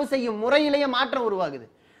செலவு செய்யும் முறையிலேயே மாற்றம் உருவாகுது.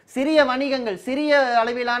 சிறிய வணிகங்கள், சிறிய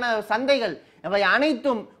அளவிலான சந்தைகள், அவை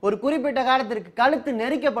அனைத்தும் ஒரு குறிப்பிட்ட காலத்திற்கு கழுத்து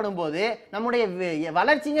நெரிக்கப்படும் போது நம்முடைய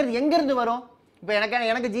வளர்ச்சிங்கிறது எங்கிருந்து வரும்? இப்ப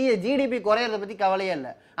எனக்கு ஜிடிபி குறையறத பத்தி கவலையே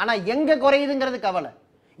இல்லை. ஆனா எங்க குறையுதுங்கிறது கவலை.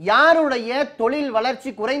 யாருடைய தொழில் வளர்ச்சி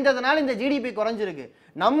குறைந்ததுனால இந்த ஜிடிபி குறைஞ்சிருக்கு.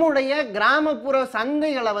 நம்முடைய கிராமப்புற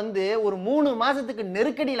சந்தைகளை ஒரு 3 மாசத்துக்கு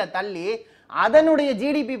நெருக்கடியில தள்ளி அதனுடைய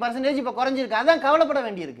ஜிடிபி பர்சன்டேஜ் இப்ப குறைஞ்சிருக்கு. அதான் கவலைப்பட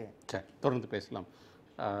வேண்டியிருக்கு. தொடர்ந்து பேசலாம்.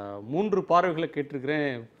 3 பார்வைகளை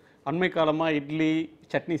கேட்டிருக்கிறேன். அண்மை காலமா இட்லி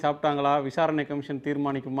சட்னி சாப்பிட்டாங்களா, விசாரணை கமிஷன்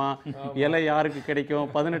தீர்மானிக்குமா, இலை யாருக்கு கிடைக்கும்,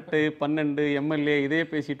 18 12 எம்எல்ஏ இதே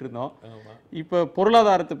பேசிட்டு இருந்தோம். இப்போ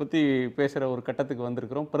பொருளாதாரத்தை பற்றி பேசுகிற ஒரு கட்டத்துக்கு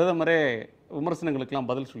வந்திருக்கிறோம். பிரதமரே விமர்சனங்களுக்கெல்லாம்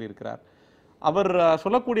பதில் சொல்லியிருக்கிறார். அவர்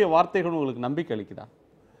சொல்லக்கூடிய வார்த்தைகள் உங்களுக்கு நம்பிக்கை அளிக்குதா?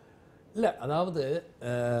 இல்லை, அதாவது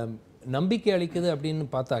நம்பிக்கை அளிக்குது அப்படின்னு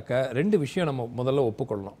பார்த்தாக்க 2 விஷயம் நம்ம முதல்ல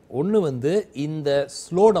ஒப்புக்கொள்ளலாம். ஒன்று இந்த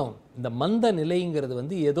ஸ்லோ டவுன், இந்த மந்த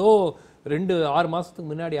நிலைங்கிறது ஏதோ 6 மாதத்துக்கு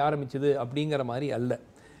முன்னாடி ஆரம்பிச்சது அப்படிங்கிற மாதிரி அல்ல.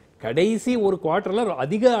 கடைசி ஒரு குவார்ட்டரில்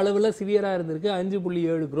அதிக அளவில் சிவியராக இருந்திருக்கு.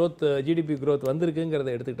 5.7 growth ஜிடிபி growth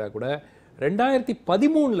வந்திருக்குங்கிறத எடுத்துக்கிட்டா கூட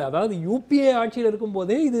 2013 அதாவது யூபிஏ ஆட்சியில்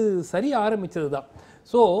இருக்கும்போதே இது சரி ஆரம்பிச்சது தான்.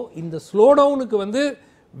 ஸோ இந்த ஸ்லோ டவுனுக்கு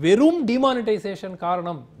வெறும் டிமானிட்டைசேஷன்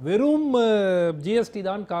காரணம், வெறும் ஜிஎஸ்டி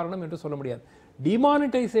தான் காரணம் என்று சொல்ல முடியாது.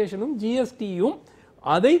 டிமானிட்டைசேஷனும் ஜிஎஸ்டியும்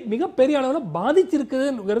அதை மிகப்பெரிய அளவில்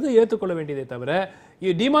பாதிச்சிருக்குதுங்கிறது ஏற்றுக்கொள்ள வேண்டியதே தவிர,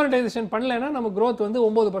 டிமானிட்டைசேஷன் பண்ணலைன்னா நம்ம growth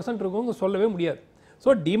 9% இருக்குங்க சொல்லவே முடியாது. ஸோ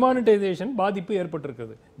டிமானிட்டைசேஷன் பாதிப்பு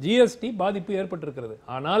ஏற்பட்டிருக்கிறது, ஜிஎஸ்டி பாதிப்பு ஏற்பட்டிருக்கிறது.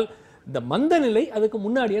 ஆனால் இந்த மந்த நிலை அதுக்கு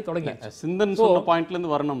முன்னாடியே தொடங்கி. சிந்தன் சொன்ன பாயிண்ட்ல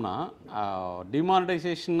இருந்து வரணும்னா,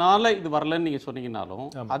 டிமானிட்டைசேஷனால இது வரலன்னு நீங்க சொன்னீங்கன்னாலும்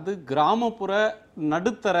அது கிராமப்புற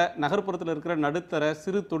நடுத்தர நகர்ப்புறத்தில் இருக்கிற நடுத்தர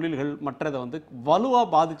சிறு தொழில்கள் மற்றதை வலுவா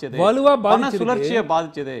பாதிச்சது, பண சுழற்சியை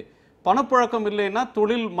பாதிச்சது. பணப்புழக்கம் இல்லைன்னா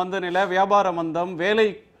தொழில் மந்த நிலை, வியாபார மந்தம், வேலை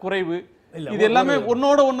குறைவு, இது எல்லாமே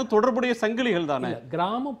ஒன்னோட ஒண்ணு தொடர்புடைய சங்கிலிகள் தானே.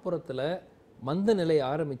 கிராமப்புறத்துல மந்த நிலை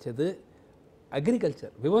ஆரம்பிச்சது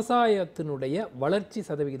அக்ரிகல்ச்சர், விவசாயத்தினுடைய வளர்ச்சி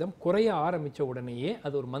சதவிகிதம் குறைய ஆரம்பிச்ச உடனேயே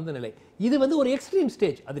அது ஒரு மந்த நிலை. இது ஒரு எக்ஸ்ட்ரீம்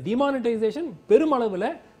ஸ்டேஜ். அது டிமானிட்டைசேஷன் பெருமளவில்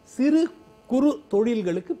சிறு குறு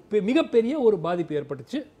தொழில்களுக்கு மிகப்பெரிய ஒரு பாதிப்பு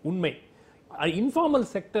ஏற்பட்டுச்சு, உண்மை. இன்ஃபார்மல்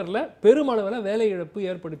செக்டர்ல பெருமளவில் வேலை இழப்பு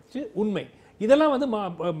ஏற்பட்டுச்சு, உண்மை. இதெல்லாம்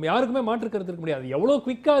யாருக்குமே மாற்றுக்கிறது இருக்க முடியாது. எவ்வளோ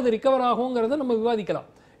குவிக்காக அது ரிகவர் ஆகுங்கிறத நம்ம விவாதிக்கலாம்.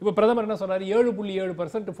 இப்போ பிரதமர் என்ன சொல்றாரு,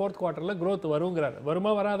 7.7% fourth quarterல growth வருங்கிறார்.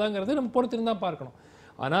 வருமா வராதாங்கிறது நம்ம பொறுத்திருந்தா பார்க்கணும்.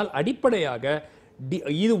 ஆனால் அடிப்படையாக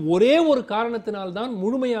இது ஒரே ஒரு காரணத்தினால்தான்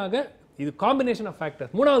முழுமையாக, இது காம்பினேஷன் ஆஃப்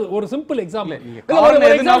ஃபேக்டர்ஸ். மூணாவது ஒரு சிம்பிள் எக்ஸாம்பிள்,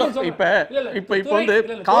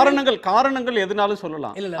 காரணங்கள் எதுனாலும்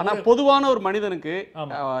சொல்லலாம். ஆனா பொதுவான ஒரு மனிதனுக்கு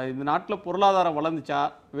இந்த நாட்டுல பொருளாதாரம் வளர்ந்துச்சா,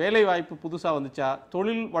 வேலை வாய்ப்பு புதுசா வந்துச்சா,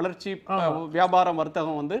 தொழில் வளர்ச்சி, வியாபாரம்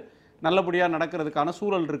வர்த்தகம் நல்லபடியா நடக்கிறதுக்கான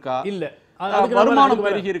சூழல் இருக்கா, இல்ல வருமானம்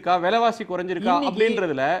பெருகி இருக்கா, விலைவாசி குறைஞ்சிருக்கா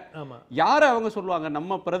அப்படின்றதுல யார அவங்க சொல்லுவாங்க?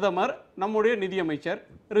 நம்ம பிரதமர், நம்முடைய நிதியமைச்சர்,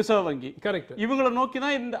 ரிசர்வ் வங்கி, கரெக்ட். இவங்களை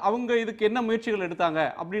நோக்கிதான் அவங்க இதுக்கு என்ன முயற்சிகள் எடுத்தாங்க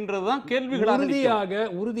அப்படின்றதுதான் கேள்விகள்.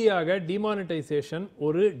 உறுதியாக டிமானிட்டைசேஷன்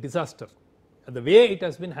ஒரு disaster. the way it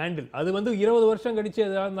has been handled, அது 20 வருஷம் கழிச்சு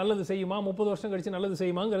நல்லது செய்யுமா, 30 வருஷம் கழிச்சு நல்லது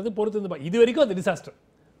செய்யுமாங்கிறது பொறுத்து. இது வரைக்கும் அது டிசாஸ்டர்.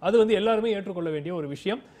 அது எல்லாருமே ஏற்றுக்கொள்ள வேண்டிய ஒரு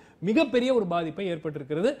விஷயம். மிகப்பெரிய ஒரு பாதிப்பை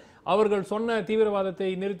ஏற்பட்டிருக்கிறது. அவர்கள் சொன்ன தீவிரவாதத்தை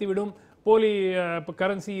நிறுத்திவிடும், போலி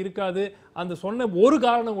கரன்சி இருக்காது, அந்த சொன்ன ஒரு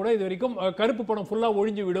காரணம் கூட இது வரைக்கும், கருப்பு பணம் ஃபுல்லா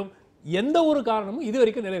ஒழிஞ்சு விடும், எந்த ஒரு காரணமும் இது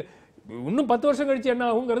வரைக்கும் இன்னும் 10 வருஷம் கழிச்சு என்ன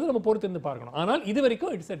ஆகுங்கிறது நம்ம பொறுத்து இருந்து பார்க்கணும். ஆனால் இது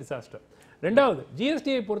வரைக்கும் இட்ஸ் a டிசாஸ்டர். ரெண்டாவது,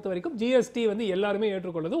 ஜிஎஸ்டியை பொறுத்த வரைக்கும் ஜிஎஸ்டி எல்லாருமே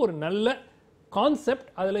ஏற்றுக்கொள்வது ஒரு நல்ல கான்செப்ட்,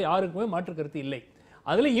 அதுல யாருக்குமே மாற்று கருத்து இல்லை.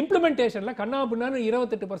 அதுல இம்ப்ளிமெண்டேஷன்ல கண்ணா பின்னான்னு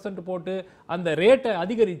 28% போட்டு அந்த ரேட்டை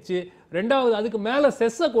அதிகரிச்சு, ரெண்டாவது அதுக்கு மேல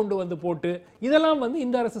செஸ்ஸை கொண்டு போட்டு, இதெல்லாம்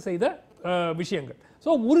இந்த அரசு செய்த விஷயங்கள்.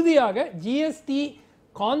 ஸோ உறுதியாக ஜிஎஸ்டி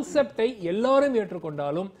கான்செப்டை எல்லாரும்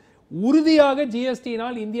ஏற்றுக்கொண்டாலும், உறுதியாக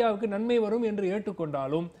ஜிஎஸ்டினால் இந்தியாவுக்கு நன்மை வரும் என்று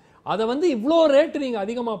ஏற்றுக்கொண்டாலும், அதை இவ்வளோ ரேட்டு நீங்க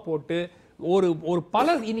அதிகமா போட்டு ஒரு பல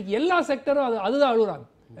இன்னைக்கு எல்லா செக்டரும் அதுதான் அழுகுறாங்க.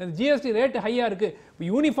 ஜிஎஸ்டி ரேட் ஹையா இருக்கு.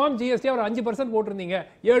 யூனிஃபார்ம் ஜிஎஸ்டி அவர் 5% போட்டிருந்தீங்க,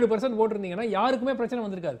 7% போட்டிருந்தீங்கன்னா யாருக்குமே பிரச்சனை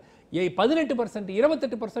வந்திருக்காது. 18%,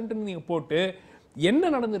 28% நீங்க போட்டு என்ன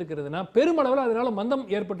நடந்திருக்கிறதுனா பெருமளவில் அதனால மந்தம்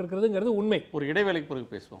ஏற்பட்டிருக்கிறதுங்கிறது உண்மை. ஒரு இடைவேளைக்கு பிறகு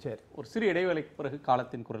பேசுவோம். சரி, ஒரு சிறிய இடைவேளைக்கு பிறகு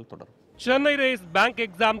காலத்தின் குரல் தொடரும். Chennai race bank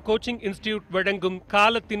exam coaching institute வழங்கும்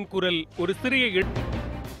காலத்தின் குரல் ஒரு சிறிய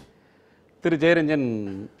திரு ஜெயரஞ்சன்,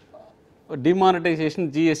 டிமானிட்டைசேஷன்,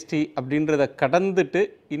 ஜிஎஸ்டி அப்படின்றத கடந்துட்டு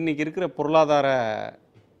இன்னைக்கு இருக்கிற பொருளாதார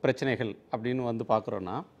பிரச்சனைகள் அப்படின்னு வந்து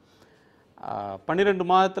பார்க்குறோன்னா 12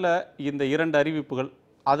 மாதத்தில் இந்த 2 அறிவிப்புகள்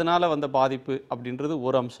அதனால் வந்த பாதிப்பு அப்படின்றது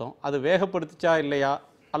ஒரு அம்சம். அது வேகப்படுத்துச்சா இல்லையா,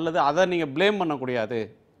 அல்லது அதை நீங்கள் ப்ளேம் பண்ணக்கூடாது,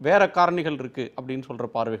 வேறு காரணிகள் இருக்குது அப்படின்னு சொல்கிற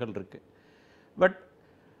பார்வைகள் இருக்குது. பட்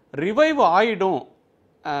ரிவைவ் ஆகிடும்,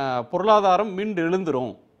 பொருளாதாரம் மீண்டு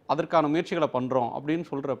எழுந்துரும், அதற்கான முயற்சிகளை பண்ணுறோம் அப்படின்னு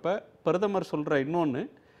சொல்கிறப்ப பிரதமர் சொல்கிற இன்னொன்று,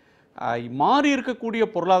 மாறி இருக்கக்கூடிய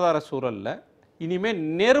பொருளாதார சூழலில் இனிமேல்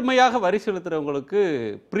நேர்மையாக வரி செலுத்துகிறவங்களுக்கு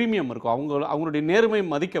ப்ரீமியம் இருக்கும், அவங்களுடைய நேர்மை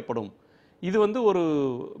மதிக்கப்படும், இது வந்து ஒரு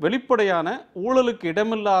வெளிப்படையான ஊழலுக்கு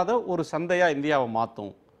இடமில்லாத ஒரு சந்தையாக இந்தியாவை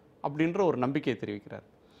மாற்றும் அப்படின்ற ஒரு நம்பிக்கையை தெரிவிக்கிறார்.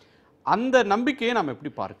 அந்த நம்பிக்கையை நாம்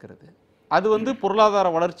எப்படி பார்க்கிறது? அது வந்து பொருளாதார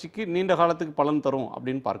வளர்ச்சிக்கு நீண்ட காலத்துக்கு பலன் தரும்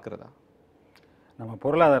அப்படின்னு பார்க்கிறதா? நம்ம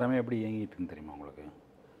பொருளாதாரமே எப்படி இயங்கிட்டுன்னு தெரியுமா உங்களுக்கு?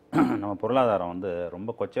 நம்ம பொருளாதாரம் வந்து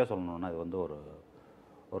ரொம்ப கொச்சையாக சொல்லணுன்னா இது வந்து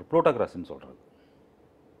ஒரு புளூட்டோக்ரஸின்னு சொல்கிறது.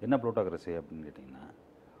 என்ன புளூட்டோக்ரஸி அப்படின்னு கேட்டிங்கன்னா,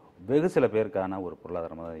 வெகு சில பேருக்கான ஒரு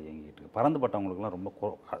பொருளாதாரமாக தான் இயங்கிட்டு இருக்குது. பறந்துபட்டவங்களுக்குலாம் ரொம்ப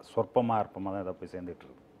சொற்பமாக அற்பமாக தான் இதை போய் சேர்ந்துட்டு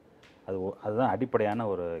இருக்குது. அதுதான் அடிப்படையான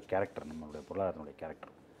ஒரு கேரக்டர், நம்மளுடைய பொருளாதாரத்தினுடைய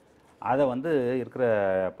கேரக்டர். அதை வந்து இருக்கிற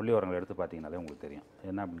புள்ளி விவரங்களை எடுத்து பார்த்தீங்கன்னாலே உங்களுக்கு தெரியும்.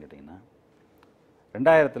 என்ன அப்படின்னு கேட்டிங்கன்னா,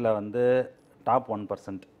 2000 வந்து டாப்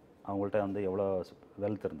 1% அவங்கள்ட்ட வந்து எவ்வளோ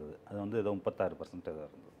வெல்த் இருந்தது, அது வந்து ஏதோ 36% ஏதோ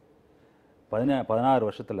இருந்தது. 16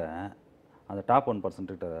 வருஷத்தில் அந்த டாப் 1%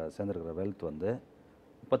 கிட்ட சேர்ந்துருக்கிற வெல்த் வந்து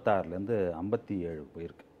 36லேருந்து 57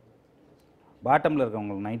 போயிருக்கு. பாட்டமில்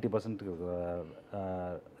இருக்கவங்களுக்கு 90%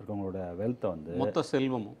 இருக்கவங்களோட வெல்த்தை வந்து மொத்த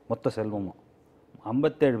செல்வமும்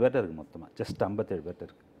 57 பேர்ட்ட இருக்குது. மொத்தமாக ஜஸ்ட் 57 பேர்ட்ட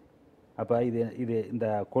இருக்குது. அப்போ இது இந்த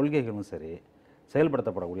கொள்கைகளும் சரி,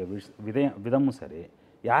 செயல்படுத்தப்படக்கூடிய விதமும் சரி,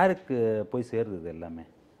 யாருக்கு போய் சேருது இது எல்லாமே?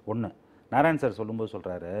 ஒன்று, நாராயண் சார் சொல்லும்போது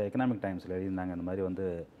சொல்கிறாரு, எக்கனாமிக் டைம்ஸில் எழுதியிருந்தாங்க இந்த மாதிரி வந்து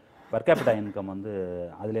பர் கேபிட்டா இன்கம் வந்து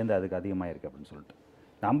அதுலேருந்து அதுக்கு அதிகமாக இருக்குது அப்படின்னு சொல்லிட்டு.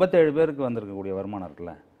 57 பேருக்கு வந்திருக்கக்கூடிய வருமானம்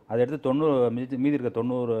இருக்குல்ல, அதை எடுத்து 90 மீதி இருக்க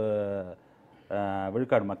 90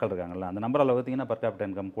 விழுக்காடு மக்கள் இருக்காங்கல்ல, அந்த நம்பரால் பார்த்தீங்கன்னா பர் கேபிட்டா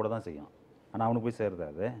இன்கம் கூட தான் செய்யும். ஆனால் அவனுக்கு போய் சேருது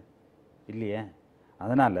அது இல்லையே.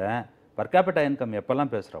 அதனால் பர் கேபிட்டா இன்கம்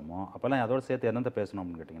எப்போல்லாம் பேசுகிறோமோ அப்போல்லாம் அதோடு சேர்த்து என்னத்தை பேசணும்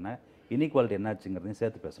அப்படின்னு கேட்டிங்கன்னா, இன்இக்வாலிட்டி என்னாச்சுங்கிறதையும்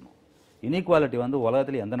சேர்த்து பேசணும். இன்இக்வாலிட்டி வந்து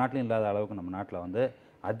உலகத்தில் எந்த நாட்டிலும் இல்லாத அளவுக்கு நம்ம நாட்டில் வந்து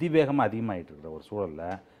அதிகமாகிட்டு இருக்கிற ஒரு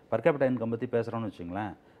சூழலில் பர் கேபிட்டா இன்கம் பற்றி பேசுகிறோன்னு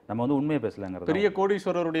வச்சுங்களேன், நம்ம வந்து உண்மையை பேசலைங்கிறது. பெரிய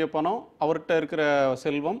கோடீஸ்வரருடைய பணம், அவர்கிட்ட இருக்கிற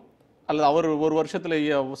செல்வம், அல்லது அவர் ஒரு வருஷத்தில்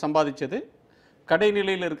சம்பாதிச்சது,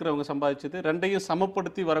 கடைநிலையில் இருக்கிறவங்க சம்பாதிச்சது, ரெண்டையும்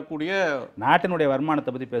சமப்படுத்தி வரக்கூடிய நாட்டினுடைய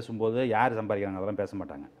வருமானத்தை பற்றி பேசும்போது யார் சம்பாதிக்கிறாங்க அதெல்லாம் பேச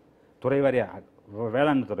மாட்டாங்க. துறைவாரியாக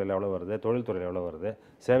வேளாண் துறையில் எவ்வளோ வருது, தொழில்துறையில் எவ்வளோ வருது,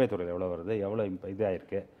 சேவைத்துறையில் எவ்வளோ வருது, எவ்வளோ இதாக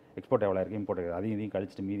இருக்குது, எக்ஸ்போர்ட் எவ்வளோ இருக்குது, இம்போர்ட் இருக்குது, அதையும்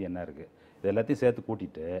கழிச்சிட்டு மீதி என்ன இருக்குது, இது எல்லாத்தையும் சேர்த்து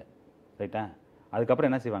கூட்டிட்டு ரைட்டா, அதுக்கப்புறம்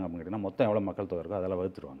என்ன செய்வாங்க அப்படின்னு கேட்டிங்கன்னா, மொத்தம் எவ்வளோ மக்கள் தொகை இருக்கோ அதெல்லாம்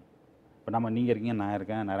வகுத்துருவாங்க. இப்போ நீங்கள் இருக்கீங்க, நான்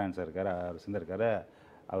இருக்கேன், நாராயண் சார் இருக்கார், அவர் சிந்தர் இருக்கார்,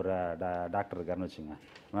 அவர் டாக்டர் இருக்காருன்னு வச்சுங்க,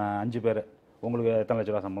 5 பேர். உங்களுக்கு எத்தனை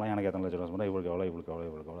லட்ச ரூபா சம்பளம், எனக்கு எத்தனை லட்ச ரூபா சம்பளம், இவருக்கு எவ்வளோ.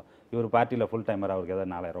 இவர் பார்ட்டியில் ஃபுல் டைமர், அவருக்கு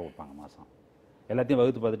ஏதாவது 4000 ரூபா கொடுப்பாங்க மாதம். எல்லாத்தையும்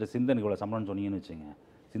வகுத்து பார்த்துட்டு சிந்தனுக்கு இவ்வளோ சம்பளம்னு சொன்னீங்கன்னு வச்சுங்க,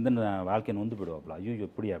 சிந்தன் வாழ்க்கையை நொந்து போயிடுவாப்புல, ஐயோ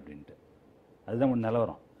எப்படி அப்படின்ட்டு. அதுதான்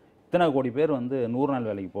நிலவரம். இத்தனை கோடி பேர் வந்து 100 நாள்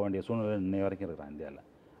வேலைக்கு போக வேண்டிய சூழ்நிலை இன்னை வரைக்கும் இருக்கிறான் இந்தியாவில்.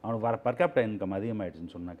 அவனுக்கு பர் கேபிட்டா இன்கம்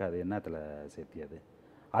அதிகமாகிடுச்சுன்னு சொன்னாக்கா அது என்னத்தில் சேர்த்தியாது?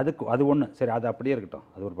 அது ஒன்று. சரி, அது அப்படியே இருக்கட்டும்,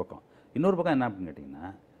 அது ஒரு பக்கம். இன்னொரு பக்கம் என்ன அப்படின்னு கேட்டிங்கன்னா,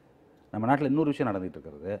 நம்ம நாட்டில் இன்னொரு விஷயம் நடந்துகிட்டு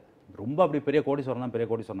இருக்கிறது, ரொம்ப அப்படி பெரிய கோடீஸ்வரன் தான் பெரிய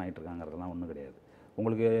கோடீஸ்வரன் ஆகிட்டு இருக்காங்கிறதுலாம் ஒன்றும் கிடையாது.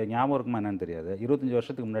 உங்களுக்கு ஞாபகம் இருக்குமா என்னன்னு தெரியாது, 25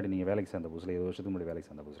 வருஷத்துக்கு முன்னாடி நீங்கள் வேலைக்கு சேர்ந்த புதுசில், 20 வருஷத்துக்கு முன்னாடி வேலைக்கு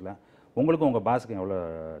சேர்ந்த புதுசில் உங்களுக்கும் உங்கள் பாஸுக்கும் எவ்வளோ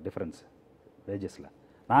டிஃப்ரென்ஸ் வேஜஸில்?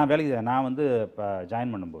 நான் வந்து இப்போ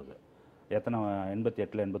ஜாயின் பண்ணும்போது 88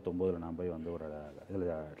 89 நான் போய் வந்து ஒரு இதில்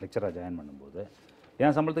லெக்சராக ஜாயின் பண்ணும்போது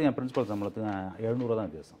என் சம்பளத்துக்கு என் பிரின்சிபல் சம்பளத்துக்கு 700 தான்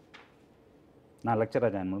வித்தியாசம். நான் லெக்சராக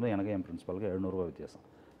ஜாயின் பண்ணும்போது எனக்கு என் பிரின்சிபலுக்கு 700 ரூபா வித்தியாசம்.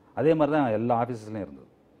 அதே மாதிரி தான் எல்லா ஆஃபீஸஸ்லையும் இருந்தது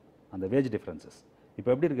அந்த வேஜ் டிஃப்ரென்சஸ். இப்போ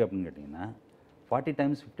எப்படி இருக்குது அப்படின்னு கேட்டிங்கன்னா, 40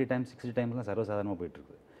 டைம்ஸ் 50 டைம்ஸ் 60 டைம்ஸ்லாம் சர்வசாதாரணமாக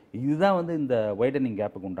போயிட்டுருக்கு. இதுதான் வந்து இந்த வைடனிங்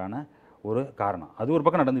கேப்புக்கு உண்டான ஒரு காரணம். அது ஒரு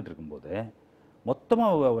பக்கம் நடந்துகிட்டு இருக்கும்போது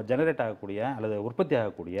மொத்தமாக ஜெனரேட் ஆகக்கூடிய அல்லது உற்பத்தி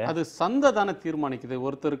ஆகக்கூடிய, அது சந்தை தானே தீர்மானிக்குது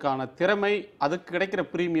ஒருத்தருக்கான திறமை, அதுக்கு கிடைக்கிற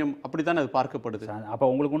ப்ரீமியம், அப்படி தானே அது பார்க்கப்படுது. அப்போ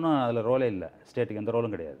உங்களுக்கு ஒன்றும் அதில் ரோலே இல்லை, ஸ்டேட்டுக்கு எந்த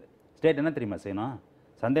ரோலும் கிடையாது. ஸ்டேட் என்ன தெரியுமா செய்யணும்?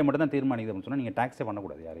 சந்தை மட்டும் தான் தீர்மானிக்குது அப்படின்னு சொன்னால் நீங்கள் டேக்ஸே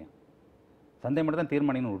பண்ணக்கூடாது யாரையும். சந்தை மட்டும் தான்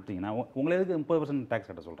தீர்மானிக்கணும்னு விட்டீங்கன்னா உங்களை எதுக்கு 30% டேக்ஸ்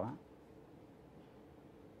கட்ட சொல்கிறான்?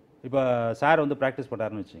 இப்போ சார் வந்து ப்ராக்டிஸ்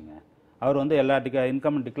பண்ணுறாருன்னு வச்சுங்க, அவர் வந்து எல்லா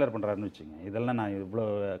இன்கம் டிக்ளேர் பண்ணுறாருன்னு வச்சுங்க, இதெல்லாம் நான் இவ்வளோ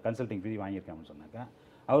கன்சல்டிங் ஃபீ வாங்கியிருக்கேன் அப்படின்னு சொன்னாக்கா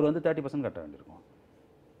அவர் வந்து 30% கட்ட வேண்டியிருக்கும்.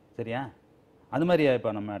 சரியா? அது மாதிரி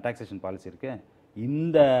இப்போ நம்ம டாக்ஸேஷன் பாலிசி இருக்குது.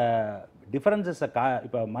 இந்த டிஃபரன்சஸை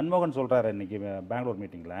இப்போ மன்மோகன் சொல்கிறாரு இன்றைக்கி பெங்களூர்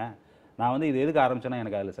மீட்டிங்கில், நான் வந்து இது எதுக்கு ஆரம்பிச்சேன்னா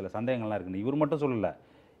எனக்கு அதில் சில சந்தேகங்கள்லாம் இருக்குன்னு. இவர் மட்டும் சொல்லலை,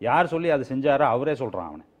 யார் சொல்லி அதை செஞ்சாரோ அவரே சொல்கிறான்.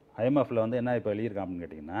 அவனை IMFல வந்து என்ன இப்போ எழுதியிருக்கான் அப்படின்னு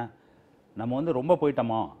கேட்டிங்கன்னா, நம்ம வந்து ரொம்ப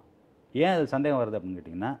போயிட்டோமோ, ஏன் அது சந்தேகம் வருது அப்படின்னு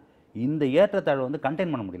கேட்டிங்கன்னா, இந்த ஏற்றத்தாழ்வு வந்து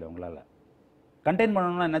கண்டெயின் பண்ண முடியல உங்களால். கண்டெயின்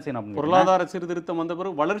பண்ணணும்னா என்ன செய்யணும் அப்படின்னு பொருளாதார சீர்திருத்தம் வந்த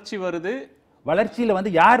பிறகு வளர்ச்சி வருது. வளர்ச்சியில்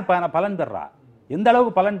வந்து யார் பலன் பெறா, எந்த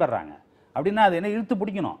அளவுக்கு பலன் பெறாங்க அப்படின்னா அது என்ன இழுத்து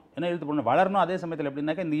பிடிக்கணும். என்ன இழுத்து பிடிக்கணும், வளரணும். அதே சமயத்தில்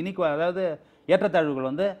எப்படின்னாக்கா இந்த அதாவது ஏற்றத்தாழ்வுகள்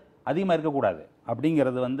வந்து அதிகமாக இருக்கக்கூடாது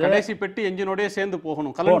அப்படிங்கிறது வந்து கடைசி பெட்டி என்ஜினோடய சேர்ந்து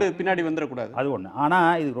போகணும், கலந்து பின்னாடி வந்துடக்கூடாது. அது ஒன்று.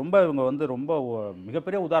 ஆனால் இது ரொம்ப இவங்க வந்து ரொம்ப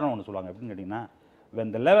மிகப்பெரிய உதாரணம் ஒன்று சொல்லுவாங்க. எப்படின்னு கேட்டிங்கன்னா, when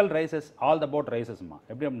the level rises all the boat risesமா.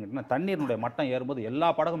 எப்படி அப்படின்னு கேட்டிங்கன்னா, தண்ணீருடைய மட்டம் ஏறும்போது எல்லா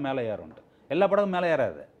படகும் மேலே ஏறும்ட்டு. எல்லா படகும் மேலே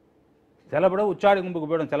ஏறாது. சில படகு உச்சாடி கும்புக்கு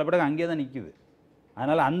போயிடும், சில படகு அங்கேயே தான் நிற்கிது.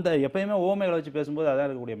 அதனால் அந்த எப்பயுமே ஓமைகளை வச்சு பேசும்போது அதான்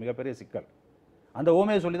இருக்கக்கூடிய மிகப்பெரிய சிக்கல். அந்த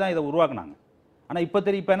ஓமையை சொல்லி தான் இதை உருவாக்குனாங்க. ஆனால் இப்போ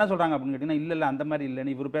இப்போ என்ன சொல்கிறாங்க அப்படின்னு கேட்டிங்கன்னா, இல்லை அந்த மாதிரி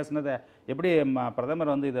இல்லைன்னு இவர் பேசுனதை எப்படி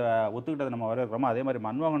பிரதமர் வந்து இதை ஒத்துக்கிட்டதை நம்ம வரவேற்கிறோமோ, அதே மாதிரி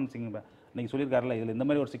மன்மோகன் சிங் இன்னைக்கு சொல்லியிருக்காருல, இதில் இந்த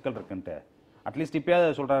மாதிரி ஒரு சிக்கல் இருக்குன்ட்டு அட்லீஸ்ட்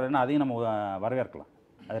இப்போயாவது சொல்கிறாருன்னா அதையும் நம்ம வரவேற்கலாம்.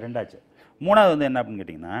 அது ரெண்டாச்சு. மூணாவது வந்து என்ன அப்படின்னு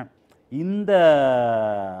கேட்டிங்கன்னா, இந்த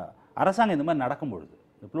அரசாங்கம் இந்த மாதிரி நடக்கும்பொழுது,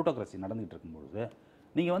 இந்த ப்ளூட்டோக்ரஸி நடந்துகிட்டு இருக்கும்பொழுது,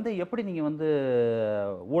 நீங்கள் வந்து எப்படி நீங்கள் வந்து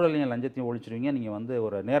ஊழலையும் லஞ்சத்தையும் ஒழிச்சிருவீங்க, நீங்கள் வந்து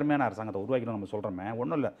ஒரு நேர்மையான அரசாங்கத்தை உருவாக்கணும் நம்ம சொல்கிறோமே.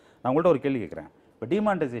 ஒன்றும் இல்லை, நான் உங்கள்கிட்ட ஒரு கேள்வி கேட்குறேன். இப்போ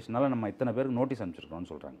டிமானிட்டைசேஷனால் நம்ம இத்தனை பேருக்கு நோட்டீஸ் அனுப்பிச்சிருக்கோம்னு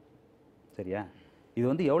சொல்கிறாங்க. சரியா? இது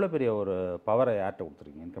வந்து எவ்வளோ பெரிய ஒரு பவரை யார்கிட்ட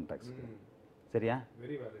கொடுத்துருக்கீங்க இன்கம் டேக்ஸுக்கு. சரியா?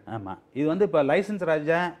 ஆமாம். இது வந்து இப்போ லைசன்ஸ்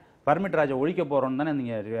ராஜா பர்மிட் ராஜா ஒழிக்க போகிறோன்னு தானே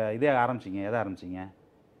நீங்கள் இதே ஆரம்பிச்சிங்க. எதை ஆரம்பிச்சிங்க?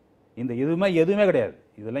 இந்த எதுவுமே கிடையாது.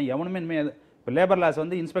 இதெல்லாம் எவனுமே இனிமேல் இப்போ லேபர் லாஸ்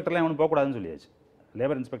வந்து இன்ஸ்பெக்டர்லாம் எவனும் போகக்கூடாதுன்னு சொல்லியாச்சு.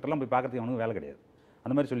 லேபர் இன்ஸ்பெக்டர்லாம் போய் பார்க்குறதுக்கு எவனுக்கும் வேலை கிடையாது.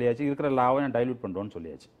 அந்த மாதிரி சொல்லியாச்சு. இருக்கிற லாவை டைல்யூட் பண்ணுறோன்னு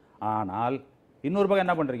சொல்லியாச்சு. ஆனால் இன்னொரு பக்கம்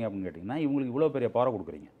என்ன பண்ணுறீங்க அப்படின்னு கேட்டிங்கன்னா, இவங்களுக்கு இவ்வளோ பெரிய பவரை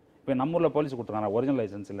கொடுக்குறீங்க. இப்போ நம்ம ஊரில் போலீஸ் கொடுத்துருக்காங்க ஒரிஜினல்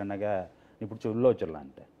லைசன்ஸ் இல்லைன்னாக்கா நீ பிடிச்சி உள்ளே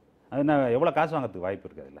வச்சிடலான்ட்டு. அது என்ன எவ்வளோ காசு வாங்கிறதுக்கு வாய்ப்பு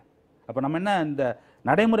இருக்குது அதில். அப்போ நம்ம என்ன இந்த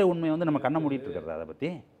நடைமுறை உண்மையை வந்து நம்ம கண்ண மூடிட்டு இருக்கிறது. அதை பற்றி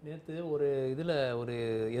நேற்று ஒரு இதில் ஒரு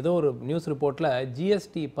ஏதோ ஒரு நியூஸ் ரிப்போர்ட்டில்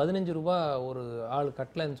ஜிஎஸ்டி 15 ரூபா ஒரு ஆள்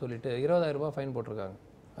கட்டலைன்னு சொல்லிட்டு 20,000 ரூபாய் ஃபைன் போட்டிருக்காங்க.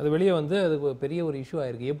 அது வெளியே வந்து அது பெரிய ஒரு இஷ்யூ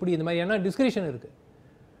ஆயிருக்கு. எப்படி இந்த மாதிரி, ஏன்னா டிஸ்கிரிஷன் இருக்குது.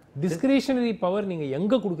 டிஸ்கிரிஷனரி பவர் நீங்கள்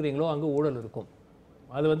எங்கே கொடுக்குறீங்களோ அங்கே ஊழல் இருக்கும்.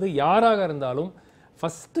 அது வந்து யாராக இருந்தாலும்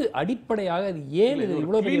ஃபர்ஸ்ட் அடிப்படையாக அது ஏன் இது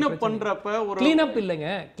இவ்வளவு க்ளீன் அப் பண்றப்ப ஒரு க்ளீன் அப் இல்லங்க,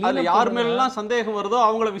 அது யார் மேலலாம் சந்தேகம் வருதோ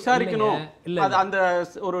அவங்கள விசாரிக்கணும். அது அந்த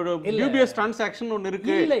ஒரு டியூபியஸ் டிரான்சாக்ஷன் ஒன்னு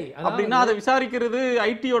இருக்கு அப்படினா அதை விசாரிக்கிறது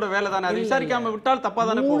ஐடியோட வேலை தானே. அதை விசாரிக்காம விட்டால் தப்பா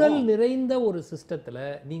தானே போகும். ஊழல் நிறைந்த ஒரு சிஸ்டத்துல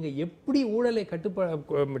நீங்க எப்படி ஊழலை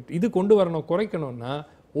இது கொண்டு வரணும், குறைக்கணும்னா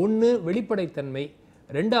ஒன்னு வெளிப்படைத்தன்மை,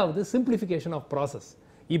 ரெண்டாவது சிம்பிளிஃபிகேஷன் ஆஃப் ப்ராசஸ்.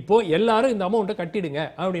 இப்போ எல்லாரும் இந்த அமௌண்ட்டை கட்டிடுங்க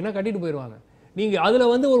அப்படின்னா கட்டிட்டு போயிடுவாங்க. நீங்க அதுல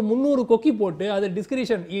வந்து ஒரு 300 கொக்கி போட்டு அது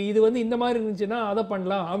டிஸ்கிரிஷன், இது வந்து இந்த மாதிரி இருந்துச்சுன்னா அதை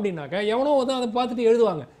பண்ணலாம் அப்படின்னாக்கா எவனோ வந்து அதை பார்த்துட்டு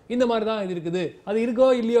எழுதுவாங்க, இந்த மாதிரி தான் இது இருக்குது, அது இருக்கோ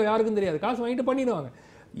இல்லையோ யாருக்கும் தெரியாது, காசு வாங்கிட்டு பண்ணிடுவாங்க.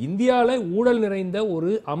 இந்தியாவில் ஊழல் நிறைந்த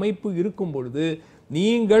ஒரு அமைப்பு இருக்கும் பொழுது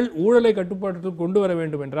நீங்கள் ஊழலை கட்டுப்பாட்டுக்கு கொண்டு வர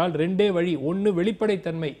வேண்டும் என்றால் ரெண்டே வழி. ஒன்று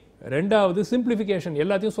வெளிப்படைத்தன்மை, ரெண்டாவது சிம்பிளிஃபிகேஷன்.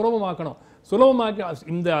 எல்லாத்தையும் சுலபமாக்கணும்.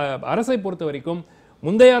 இந்த அரசை பொறுத்த வரைக்கும்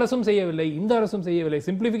முந்தைய அரசும் செய்யவில்லை, இந்த அரசும் செய்யவில்லை.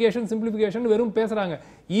 சிம்பிளிஃபிகேஷன் வெறும் பேசுறாங்க.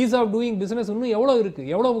 ஈஸ் ஆஃப் டூயிங் பிசினஸ் இன்னும் எவ்வளவு இருக்கு,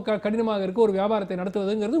 எவ்வளவு கடினமாக இருக்கு ஒரு வியாபாரத்தை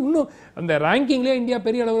நடத்துவதுங்கிறது. இன்னும் அந்த ரேங்கிங்லேயே இந்தியா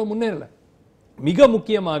பெரிய அளவில் முன்னேறல. மிக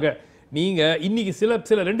முக்கியமாக நீங்க இன்னைக்கு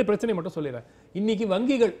சில ரெண்டு பிரச்சனை மட்டும் சொல்லிடுறேன். இன்னைக்கு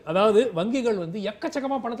வங்கிகள் வந்து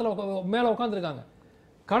எக்கச்சக்கமா பணத்துல மேல உட்காந்துருக்காங்க.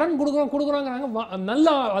 கடன் கொடுக்குறாங்க,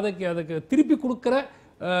 நல்லா அதுக்கு திருப்பி கொடுக்கிற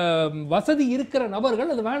வசதி இருக்கிற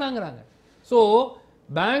நபர்கள் அது வேணாங்கிறாங்க. ஸோ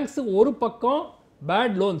பேங்க்ஸ் ஒரு பக்கம்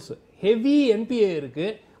பேட் லோன்ஸ், ஹெவி என்பிஏ இருக்கு.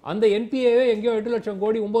 அந்த என்பிஏ எங்கேயோ 8 லட்சம்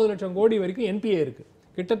கோடி 9 லட்சம் கோடி வரைக்கும் என்பிஏ இருக்கு.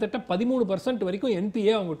 கிட்டத்தட்ட 13% வரைக்கும்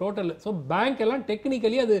என்பிஏ அவங்க டோட்டல். ஸோ பேங்க் எல்லாம்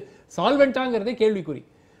டெக்னிக்கலி அது சால்வெண்டாங்கிறதே கேள்விக்குறி.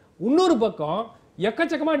 இன்னொரு பக்கம்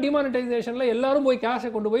எக்கச்சக்கமா டிமானிட்டைசேஷன்ல எல்லாரும் போய்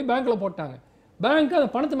கேஷை கொண்டு போய் பேங்க்ல போட்டாங்க. பேங்க் அந்த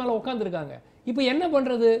பணத்து மேல உட்காந்துருக்காங்க. இப்போ என்ன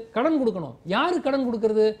பண்றது? கடன் கொடுக்கணும். யாரு கடன்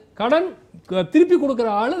கொடுக்கறது? கடன் திருப்பி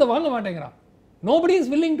கொடுக்குற ஆள் அதை வாங்க மாட்டேங்கிறான். Nobody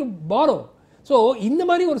is willing to borrow. So இந்த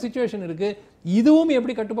மாதிரி ஒரு சிச்சுவேஷன் இருக்கு. இதுவும்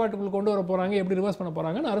எப்படி கட்டுப்பாட்டுக்குள் கொண்டு வர போறாங்க, எப்படி ரிவர்ஸ் பண்ண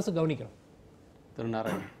போறாங்கன்னு அரசு கவனிக்கணும்.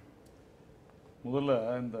 திருநாராயணன், முதல்ல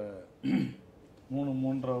இந்த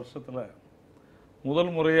 3.5 வருஷத்துல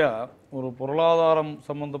முதல் முறையா ஒரு பொருளாதாரம்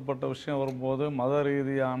சம்பந்தப்பட்ட விஷயம் வரும்போது மத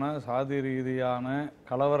ரீதியான சாதி ரீதியான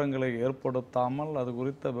கலவரங்களை ஏற்படுத்தாமல் அது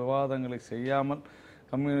குறித்த விவாதங்களை செய்யாமல்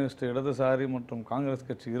கம்யூனிஸ்ட், இடதுசாரி மற்றும் காங்கிரஸ்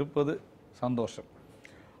கட்சி இருப்பது சந்தோஷம்.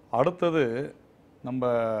 அடுத்தது நம்ம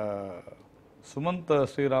சுமந்த்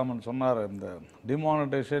ஸ்ரீராமன் சொன்னார், இந்த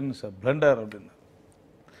டிமானிட்டைசேஷன் இஸ் எ பிளண்டர் அப்படின்னு.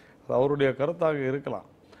 அது அவருடைய கருத்தாக இருக்கலாம்.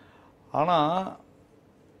 ஆனால்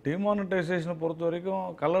டிமானிட்டைசேஷனை பொறுத்த வரைக்கும்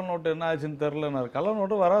கள்ள நோட்டு என்ன ஆச்சுன்னு தெரிலனாரு. கள்ள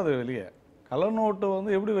நோட்டு வராது வெளியே. கள்ள நோட்டு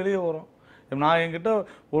வந்து எப்படி வெளியே வரும்? நான் என்கிட்ட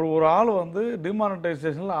ஒரு ஆள் வந்து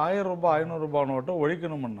டிமானிட்டைசேஷனில் 1000 ரூபாய் 500 ரூபாய் நோட்டை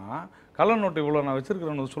ஒழிக்கணும்னா கள்ள நோட்டு இவ்வளோ நான்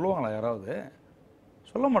வச்சுருக்கிறேன்னு சொல்லுவாங்களா யாராவது?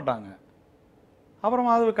 சொல்ல மாட்டாங்க. அப்புறம்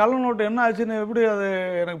அது கள்ள நோட்டு என்ன ஆச்சுன்னு எப்படி, அது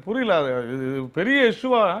எனக்கு புரியல. அது இது பெரிய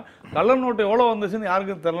இஷ்யூவாக கள்ள நோட்டு எவ்வளோ வந்துச்சுன்னு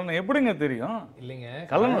யாருக்கும் தெரியலன்னு எப்படிங்க தெரியும்? இல்லைங்க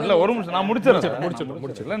கள்ள நோட்டு இல்லை, ஒரு நிமிஷம் நான்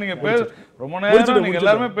முடிச்சிடறேன். இல்லை நீங்கள் ரொம்ப நேரம் நீங்கள்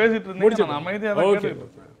எல்லாருமே பேசிட்டு இருந்தீங்க, நான் அமைதியாக தான்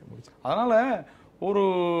கேட்டுக்கிட்டு. அதனால் ஒரு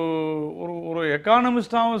ஒரு ஒரு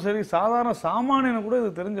எக்கானமிஸ்டாகவும் சரி, சாதாரண சாமானியனு கூட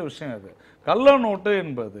இது தெரிஞ்ச விஷயம். அது கள்ள நோட்டு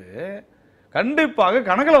என்பது கண்டிப்பாக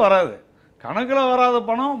கணக்கில் வராது. கணக்கில் வராத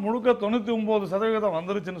பணம் முழுக்க 99%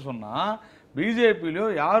 வந்துருச்சுன்னு சொன்னால் பிஜேபியிலையோ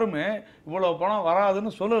யாருமே இவ்வளோ பணம்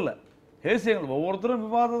வராதுன்னு சொல்லலை. தேசியங்கள் ஒவ்வொருத்தரும்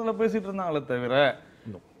விவாதத்தில் பேசிட்டு இருந்தாங்களே தவிர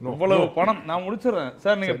இவ்வளவு பணம். நான் முடிச்சிடுறேன்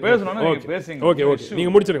சார், நீங்க பேசணும்னா நீங்க பேசுங்க. ஓகே ஓகே,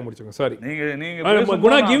 நீங்க முடிச்சிருங்க. சாரி, நீங்க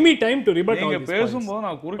Guna give me time to rebut. நீங்க பேசும்போது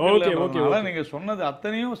நான் குறுக்கிடல. நீங்க சொன்னது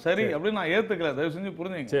அத்தனையும் சரி அப்படி நான் ஏத்துக்கல, தயவு செஞ்சு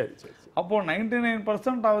புரிஞ்சுங்க. சரி சரி. அப்போ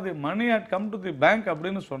 99% of the money hut come to the bank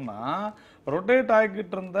அப்படின்னு சொன்னா ரொட்டேட்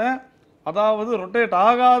ஆகிக்கிட்டு இருந்த, அதாவது ரொட்டேட்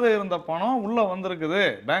ஆகாத இருந்த பணம் உள்ள வந்திருக்குது,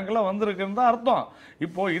 பேங்க்ல வந்திருக்குன்னு தான் அர்த்தம்.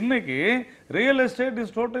 இப்போ இன்னைக்கு real estate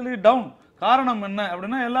is totally down. காரணம் என்ன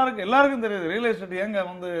அப்படின்னா எல்லாருக்கும் தெரியுது. ரியல் எஸ்டேட் ஏங்க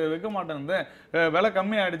வந்து விற்க மாட்டேங்குது, விலை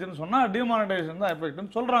கம்மி ஆயிடுச்சுன்னு சொன்னா டிமானிட்டைசேஷன் தான்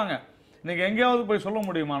எஃபெக்ட்னு சொல்றாங்க. இன்னைக்கு எங்கேயாவது போய் சொல்ல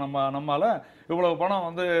முடியுமா நம்மளால இவ்வளவு பணம்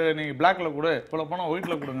வந்து நீங்க பிளாக்ல கொடு, இவ்வளவு பணம்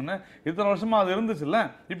ஒயிட்ல கொடுங்கன்னு? இத்தனை வருஷமா அது இருந்துச்சுல்ல,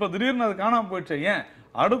 இப்போ திடீர்னு அது காணாம போயிடுச்சு. ஏன்?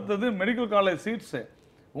 அடுத்தது மெடிக்கல் காலேஜ் சீட்ஸ்.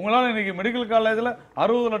 உங்களால் இன்னைக்கு மெடிக்கல் காலேஜில்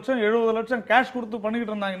 60 லட்சம் 70 லட்சம் கேஷ் கொடுத்து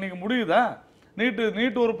பண்ணிக்கிட்டு இருந்தாங்க. இன்னைக்கு முடியுதா?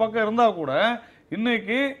 நீட்டு ஒரு பக்கம் இருந்தால் கூட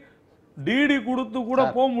இன்னைக்கு டிடி கொடுத்து கூட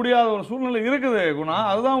போக முடியாத ஒரு சூழ்நிலை இருக்குது குணா.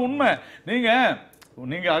 அதுதான் உண்மை.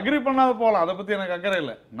 நீங்க அக்ரி பண்ணாத போகலாம், அதை பத்தி எனக்கு அக்கறை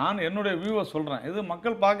இல்லை. நான் என்னுடைய வியூவை சொல்றேன். இது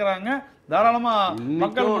மக்கள் பாக்குறாங்க, தாராளமா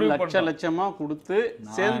மக்கள் லட்சமா கொடுத்து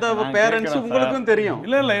சேர்ந்த பேரண்ட்ஸ் உங்களுக்கும் தெரியும்.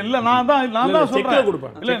 இல்ல நான் தான் சொல்றேன்.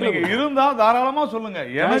 இல்ல நீங்க இருந்தா தாராளமா சொல்லுங்க.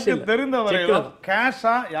 எனக்கு தெரிந்த வரையில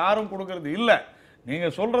கேஷா யாரும் கொடுக்கறது இல்ல. நீங்க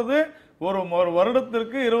சொல்றது ஒரு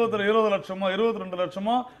வருடத்திற்கு 20 லட்சமோ 22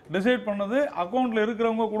 லட்சமோ டிசைட் பண்ணது அக்கௌண்ட்ல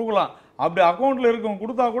இருக்கிறவங்க கொடுக்கலாம். அப்படி அக்கௌண்ட்ல இருக்கவங்க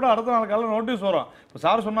கொடுத்தா கூட அடுத்த நாள் காலையில் நோட்டீஸ் வரும். இப்போ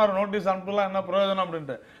சார் சொன்னார் நோட்டீஸ் அனுப்பலாம், என்ன பிரயோஜனம்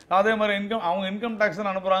அப்படின்ட்டு. அதே மாதிரி அவங்க இன்கம் டேக்ஸ்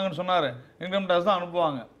தான் அனுப்புறாங்கன்னு சொன்னார். இன்கம் டேக்ஸ் தான்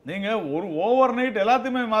அனுப்புவாங்க. நீங்க ஒரு ஓவர் நைட்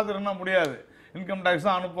எல்லாத்தையுமே மாத்திரன்னா முடியாது. இன்கம் டேக்ஸ்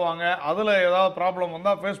தான் அனுப்புவாங்க. அதில் ஏதாவது ப்ராப்ளம்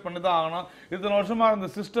வந்தால் ஃபேஸ் பண்ணி தான் ஆகணும். இத்தனை வருஷமாக இந்த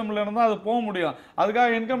சிஸ்டமில் இருந்தால் அது போக முடியும்.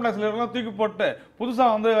 அதுக்காக இன்கம் டேக்ஸில் இருக்கலாம் தூக்கி போட்டு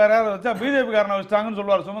புதுசாக வந்து வேற யாராவது வச்சா பிஜேபி காரனை வச்சுட்டாங்கன்னு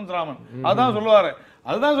சொல்லுவார் சுமந்த் ராமன். அதுதான் சொல்லுவார்.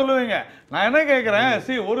 அதுதான் சொல்லுவீங்க. நான் என்ன கேட்குறேன்,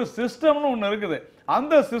 ஒரு சிஸ்டம்னு ஒன்று இருக்குது.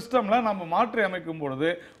 அந்த சிஸ்டமில் நம்ம மாற்றி அமைக்கும் பொழுது,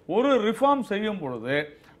 ஒரு ரிஃபார்ம் செய்யும் பொழுது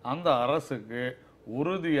அந்த அரசுக்கு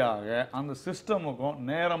உறுதியாக அந்த சிஸ்டமுக்கும்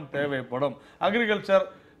நேரம் தேவைப்படும். அக்ரிகல்ச்சர்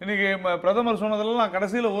இன்னைக்கு பிரதமர் சொன்னதெல்லாம்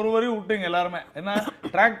கடைசியில் ஒரு வரி விட்டீங்க எல்லாருமே. என்ன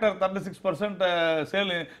டிராக்டர் 36%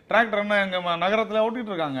 சேல். டிராக்டர் என்ன எங்க நகரத்தில்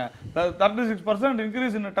ஓட்டிட்டு இருக்காங்க. 36%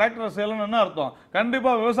 இன்க்ரீஸ் இன் டிராக்டர் சேல்னு என்ன அர்த்தம்?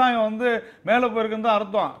 கண்டிப்பா விவசாயம் வந்து மேல போயிருக்குன்னு தான்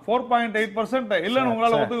அர்த்தம். 4.8% இல்லன்னு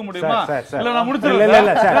உங்களால ஒத்துக்க முடியுமா? இல்ல நான் முடிச்சிடறேன்.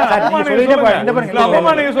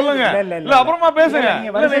 அப்புறமா நீங்க சொல்லுங்க. இல்ல அப்புறமா பேசுங்க.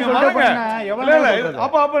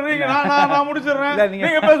 அப்ப நீங்க நான் முடிச்சிடுறேன்.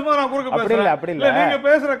 நீங்க பேசும்போது நான் குறுக்க பேசுறேன். நீங்க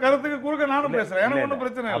பேசுற கருத்துக்கு குறுக்க நானும் பேசுறேன். எனக்கு ஒண்ணும்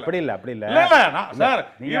பிரச்சனை அப்படி இல்ல. Sir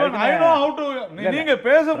even I know how to. நீங்க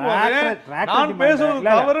பேசும்போது நான் பேசுறது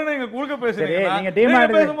தவறு, நீங்க குறுக்க பேசுறீங்க. நீங்க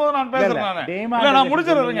பேசும்போது நான் பேசுறேன். இல்ல நான்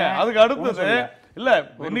முடிச்சிடுறேங்க. அதுக்கு அடுத்தது இல்ல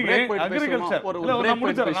இன்னைக்கு அக்ரிகல்ச்சர் நான்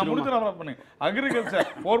முடிச்சிடுறேன் அப்புறம் பண்ணி. அக்ரிகல்ச்சர்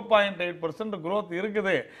 4.8% growth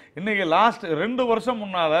இருக்குது. இன்னைக்கு லாஸ்ட் 2 வருஷம்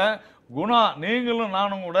முன்னால குணா நீங்களும்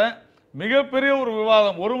நானும் கூட மிகப்பெரிய ஒரு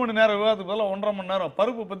விவாதம், 1 மணி நேரம் விவாதத்துக்கு பதிலாக 1.5 மணி நேரம்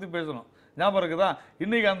பருப்பு பத்தி பேசணும். ஞாபகம் இருக்குதா?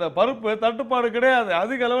 இன்னைக்கு அந்த பருப்பு தட்டுப்பாடு கிடையாது,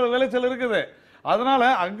 அதிக அளவில் விளைச்சல் இருக்குது. அதனால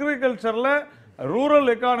அக்ரிகல்ச்சர்ல rural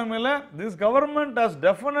எக்கானமில this government has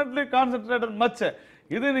definitely concentrated much.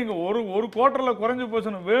 இது நீங்க ஒரு குவார்டர்ல குறைஞ்சு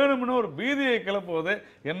போச்சுன்னு வேணும்னு ஒரு பீதியை கிளப்புவது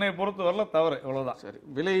என்னை பொறுத்த வரல தவறு. இவ்வளவுதான். சரி,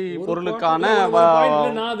 விலை பொருளுக்கான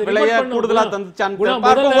விலையை கூடுதலா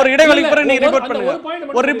தந்துச்சான்னு ஒரு இடைவெளிக்கு பிறகு நீங்க ரிப்போர்ட்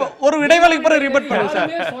பண்ணுங்க. ஒரு இடைவெளிக்கு பிறகு ரிப்போர்ட் பண்ணுங்க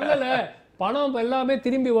சார். சொல்லல பணம் எல்லாமே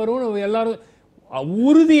திரும்பி வரும் எல்லாரும்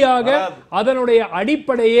உறுதியாக அதனுடைய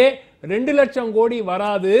அடிப்படையே 2 லட்சம் கோடி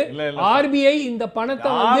வராது. ஆர்பிஐ இந்த பணத்தை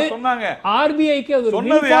வந்து ஆர்பிஐக்கு அது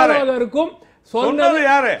ஒரு இருக்கும்.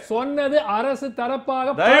 சொன்னது அரசு தரப்பாக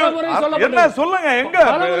பலமுறை சொல்லப்பட்டது. சொல்லுங்க எங்க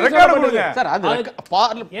ரெக்கார்ட் கொடுங்க சார். அது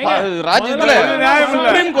ராஜ்யத்துல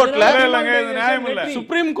சுப்ரீம் கோர்ட்ல நியாயம் இல்ல.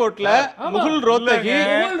 சுப்ரீம் கோர்ட்ல முகுல் ரோத்தகி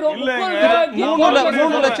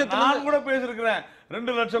 3 லட்சத்துக்கு நான் கூட பேசிருக்கேன்.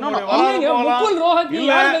 2 லட்சம்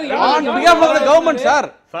கவர்மெண்ட் சார்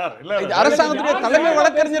அரசாங்கத்துடைய தலைமை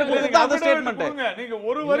வழக்கறிஞர் கொடுத்த அந்த ஸ்டேட்மென்ட். நீங்க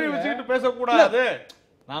ஒரு வரி வச்சுக்கிட்டு பேச கூடாது.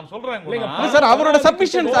 நான் சொல்றேன் சார் அவரோட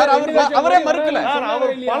சப்மிஷன் சார் அவரே மறுக்கல.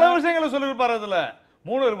 அவர் பல விஷயங்களை சொல்லியிருப்பாரு. அதுல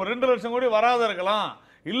 2 லட்சம் கோடி வராத இருக்கலாம்,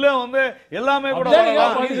 இல்ல வந்து எல்லாமே கூட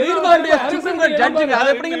வரலாம்,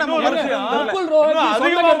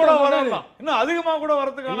 அதிகமா கூட வரலாம், இன்னும் அதிகமா கூட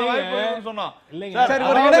வரதுக்கான வாய்ப்பு இருக்குன்னு சொன்னோம்.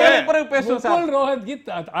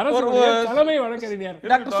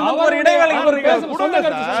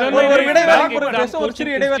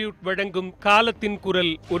 வழங்கும் காலத்தின்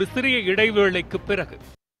குரல் ஒரு சிறிய இடைவேளைக்கு பிறகு.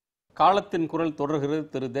 காலத்தின் குரல் தொடர்கிறது.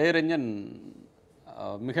 திரு ஜெயரஞ்சன்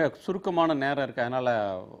மிக சுருக்கமான நேரம் இருக்கு, அதனால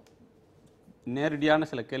நேரடியான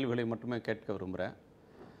சில கேள்விகளை மட்டுமே கேட்க விரும்புகிறேன்.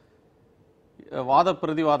 வாத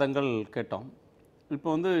பிரதிவாதங்கள் கேட்டோம். இப்போ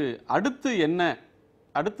வந்து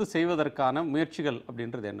அடுத்து செய்வதற்கான முயற்சிகள்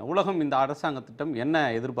அப்படின்றது என்ன? உலகம் இந்த அரசாங்க திட்டம் என்ன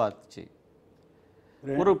எதிர்பார்த்துச்சு?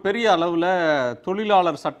 ஒரு பெரிய அளவில்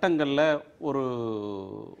தொழிலாளர் சட்டங்களில் ஒரு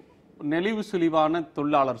நெளிவு சுழிவான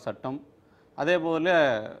தொழிலாளர் சட்டம், அதே போல்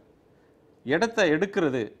இடத்தை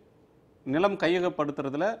எடுக்கிறது, நிலம்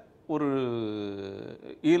கையகப்படுத்துறதுல ஒரு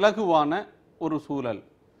இலகுவான ஒரு சூழல்,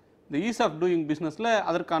 இந்த ஈஸ் ஆஃப் டூயிங் பிஸ்னஸில்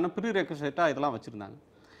அதற்கான ப்ரீ ரெக்வசைட்டாக இதெல்லாம் வச்சுருந்தாங்க.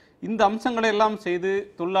 இந்த அம்சங்களை எல்லாம் செய்து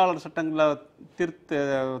தொழிலாளர் சட்டங்களில்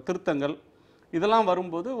திருத்தங்கள் இதெல்லாம்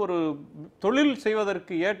வரும்போது ஒரு தொழில்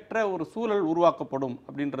செய்வதற்கு ஏற்ற ஒரு சூழல் உருவாக்கப்படும்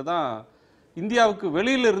அப்படின்றதான் இந்தியாவுக்கு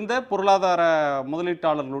வெளியில் இருந்த பொருளாதார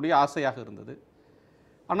முதலீட்டாளர்களுடைய ஆசையாக இருந்தது.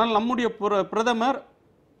 ஆனால் நம்முடைய பிரதமர்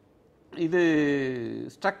இது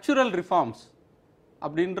ஸ்ட்ரக்சுரல் ரிஃபார்ம்ஸ்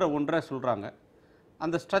அப்படின்ற ஒன்றை சொல்கிறாங்க.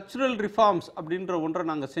 அந்த ஸ்ட்ரக்சுரல் ரிஃபார்ம்ஸ் அப்படின்ற ஒன்றை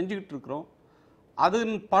நாங்கள் செஞ்சுக்கிட்டு இருக்கிறோம்,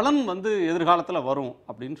 அதன் பலன் வந்து எதிர்காலத்தில் வரும்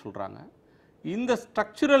அப்படின்னு சொல்கிறாங்க. இந்த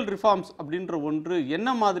ஸ்ட்ரக்சுரல் ரிஃபார்ம்ஸ் அப்படின்ற ஒன்று என்ன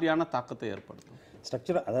மாதிரியான தாக்கத்தை ஏற்படுத்தும்?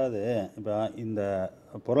 ஸ்ட்ரக்சர் அதாவது இப்போ இந்த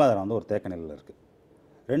பொருளாதாரம் வந்து ஒரு தேக்க நிலையில் இருக்குது.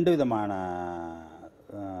 2 விதமான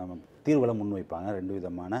தீர்வுகளை முன்வைப்பாங்க, 2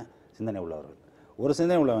 விதமான சிந்தனை உள்ளவர்கள். ஒரு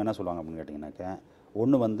சிந்தனை உள்ளவங்க என்ன சொல்லுவாங்க அப்படின்னு கேட்டிங்கனாக்கா,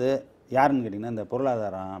 ஒன்று வந்து யாருன்னு கேட்டிங்கன்னா இந்த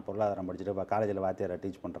பொருளாதாரம் படிச்சுட்டு இப்போ காலேஜில் வாத்தியாரை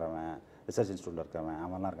டீச் பண்ணுறவன், ரிசர்ச் இன்ஸ்டியூட்டில் இருக்கவன்,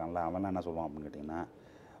 அவன்லாம் இருக்கான்ல, அவன்லாம் என்ன சொல்லுவான் அப்படின்னு கேட்டிங்கன்னா,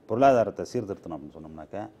 பொருளாதாரத்தை சீர்திருத்தணும் அப்படின்னு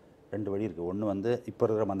சொன்னோம்னாக்கா 2 வழி இருக்குது. ஒன்று வந்து இப்போ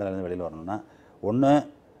இருக்கிற மந்தநிலையிலேருந்து வெளியில் வரணும்னா, ஒன்று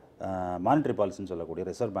மானிட்டரி பாலிசின்னு சொல்லக்கூடிய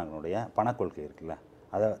ரிசர்வ் பேங்கினுடைய பணக்கொள்கை இருக்குல்ல,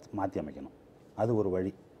 அதை மாற்றி அமைக்கணும், அது ஒரு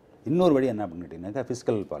வழி. இன்னொரு வழி என்ன அப்படின்னு கேட்டிங்கனாக்கா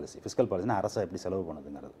ஃபிஸ்கல் பாலிசினா அரசை எப்படி செலவு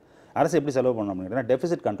பண்ணுதுங்கிறது. அரசு எப்படி செலவு பண்ணணும் அப்படின்னு கேட்டிங்கன்னா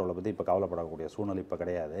டெபிசிட் கண்ட்ரோலை பற்றி இப்போ கவலைப்படக்கூடிய சூழ்நிலை இப்போ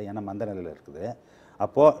கிடையாது, ஏன்னா மந்த நிலையில் இருக்குது.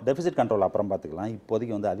 அப்போது டெபிசிட் கண்ட்ரோல் அப்புறம் பார்த்துக்கலாம்,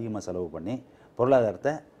 இப்போதைக்கு வந்து அதிகமாக செலவு பண்ணி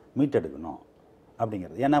பொருளாதாரத்தை மீட்டெடுக்கணும்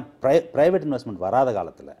அப்படிங்கிறது. ஏன்னா ப்ரைவேட் இன்வெஸ்ட்மெண்ட் வராத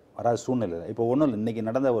சூழ்நிலையில் இப்போ ஒன்றும் இல்லை.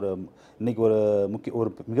 இன்றைக்கி ஒரு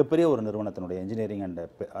மிகப்பெரிய ஒரு நிறுவனத்தினுடைய இன்ஜினியரிங் அண்ட்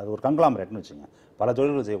அது ஒரு கங்க்ளாமரேட்னு வச்சுங்க, பல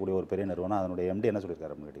தொழில்கள் செய்யக்கூடிய ஒரு பெரிய நிறுவனம். அதனுடைய எம்டி என்ன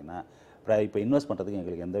சொல்லியிருக்காரு அப்படின்னு கேட்டிங்கன்னா, இப்போ இன்வெஸ்ட் பண்ணுறதுக்கு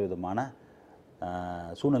எங்களுக்கு எந்த விதமான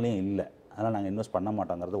சூழ்நிலையும் இல்லை, அதனால் நாங்கள் இன்வெஸ்ட் பண்ண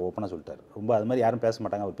மாட்டோங்கிறத ஓப்பனாக சொல்லிட்டார். ரொம்ப அது மாதிரி யாரும் பேச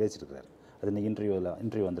மாட்டாங்க, அவர் பேசிட்டு இருக்காரு. அது இன்றைக்கி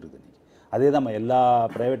இன்டர்வியூ வந்துருக்குது. இன்றைக்கி அதே தான் நம்ம எல்லா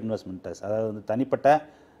ப்ரைவேட் இன்வெஸ்ட்மெண்ட்டர்ஸ், அதாவது வந்து தனிப்பட்ட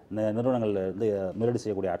நிறுவனங்களில் இருந்து முதலீடு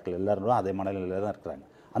செய்யக்கூடிய ஆட்கள் எல்லாரும் அதே மனநிலையில் தான் இருக்கிறாங்க.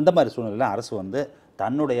 அந்த மாதிரி சூழ்நிலையில் அரசு வந்து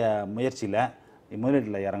தன்னுடைய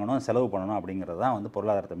முதலீட்டில் இறங்கணும், செலவு பண்ணணும் அப்படிங்கிறது தான் வந்து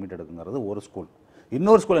பொருளாதாரத்தை மீட்டெடுக்குங்கிறது ஒரு ஸ்கூல்.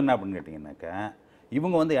 இன்னொரு ஸ்கூல் என்ன அப்படின்னு கேட்டிங்கன்னாக்கா,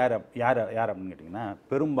 இவங்க வந்து யார் அப்படின்னு கேட்டிங்கன்னா,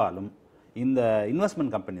 பெரும்பாலும் இந்த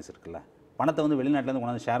இன்வெஸ்ட்மெண்ட் கம்பெனிஸ் இருக்குல்ல, பணத்தை வந்து வெளிநாட்டிலேருந்து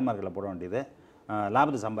கொண்டாந்து ஷேர் மார்க்கெட்டில் போட வேண்டியது,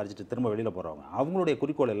 லாபத்தை சம்பாரிச்சிட்டு திரும்ப வெளியில் போகிறவங்க, அவங்களுடைய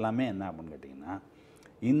குறிக்கோள் எல்லாமே என்ன அப்படின்னு கேட்டிங்கன்னா,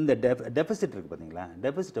 இந்த டெபிசிட் இருக்குது பார்த்தீங்களா,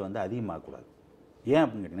 டெபிசிட்டை வந்து அதிகமாகக்கூடாது. ஏன்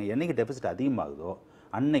அப்படின்னு கேட்டிங்கன்னா, என்றைக்கு டெபிசிட் அதிகமாகுதோ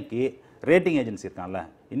அன்னைக்கு ரேட்டிங் ஏஜென்சி இருக்கான்ல,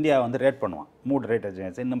 இந்தியா வந்து ரேட் பண்ணுவான், 3 ரேட்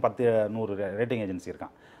ஏஜென்சி, இன்னும் 10-100 ரேட்டிங் ஏஜென்சி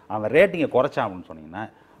இருக்கான். அவன் ரேட்டிங்கை குறைச்சான் அப்படின்னு சொன்னீங்கன்னா,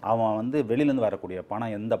 அவன் வந்து வெளியிலேருந்து வரக்கூடிய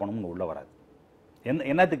பணம் எந்த பணமும் இங்கே உள்ளே வராது.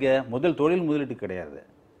 என்னத்துக்கு? தொழில் முதலீட்டுக்கு கிடையாது.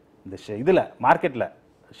 இந்த இதில் மார்க்கெட்டில்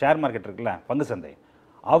ஷேர் மார்க்கெட் இருக்குல்ல, பங்கு சந்தை,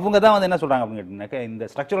 அவங்க தான் வந்து என்ன சொல்கிறாங்க அப்படின்னு கேட்டிங்கனாக்கா, இந்த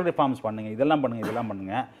ஸ்ட்ரக்சரல் ரிஃபார்ம்ஸ் பண்ணுங்கள், இதெல்லாம்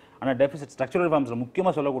பண்ணுங்கள். ஆனால் டெபிசிட் ஸ்ட்ரக்சரல் ரிஃபார்ம்ஸில்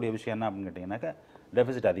முக்கியமாக சொல்லக்கூடிய விஷயம் என்ன அப்படின்னு கேட்டிங்கனாக்கா,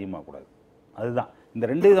 டெபிசிட் அதிகமாகக்கூடாது. அதுதான் இந்த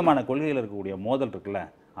 2 விதமான கொள்கையில் இருக்கக்கூடிய மோதல் இருக்குல்ல,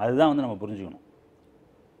 அதுதான் வந்து நம்ம புரிஞ்சுக்கணும்.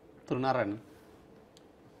 திரு நாராயணன்,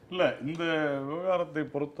 இல்லை, இந்த விவகாரத்தை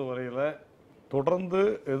பொறுத்தவரையில் தொடர்ந்து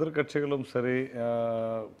எதிர்க்கட்சிகளும் சரி,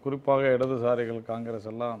 குறிப்பாக இடதுசாரிகள் காங்கிரஸ்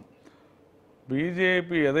எல்லாம்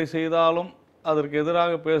பிஜேபி எதை செய்தாலும் அதற்கு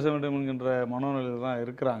எதிராக பேச வேண்டும் என்கின்ற மனோநிலையில் தான்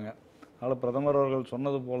இருக்கிறாங்க. அதனால் பிரதமர் அவர்கள்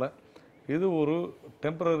சொன்னது போல் இது ஒரு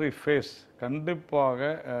டெம்பரரி ஃபேஸ். கண்டிப்பாக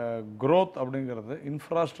க்ரோத் அப்படிங்கிறது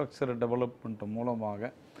இன்ஃப்ராஸ்ட்ரக்சர் டெவலப்மெண்ட்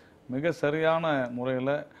மூலமாக மிக சரியான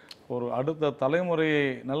முறையில் ஒரு அடுத்த தலைமுறையை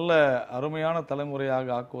நல்ல அருமையான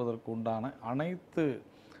தலைமுறையாக ஆக்குவதற்கு உண்டான அனைத்து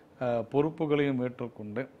பொறுப்புகளையும்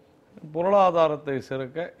ஏற்றுக்கொண்டு பொருளாதாரத்தை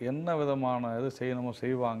சிறக்க என்ன விதமான இது செய்யணுமோ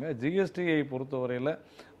செய்வாங்க. ஜிஎஸ்டியை பொறுத்தவரையில்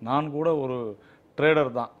நான் கூட ஒரு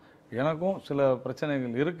ட்ரேடர் தான், எனக்கும் சில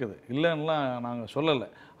பிரச்சனைகள் இருக்குது, இல்லைன்னா நாங்கள் சொல்லலை.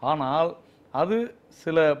 ஆனால் அது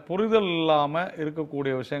சில புரிதல் இல்லாமல்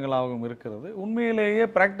இருக்கக்கூடிய விஷயங்களாகவும் இருக்கிறது. உண்மையிலேயே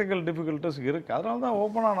ப்ராக்டிக்கல் டிஃபிகல்ட்டிஸ் இருக்குது. அதனால தான்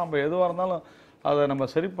ஓப்பனாக நம்ம எதுவாக இருந்தாலும் அதை நம்ம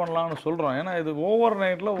சரி பண்ணலாம்னு சொல்கிறோம். ஏன்னா இது ஓவர்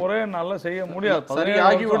நைட்டில் ஒரே நாளில் செய்ய முடியாது.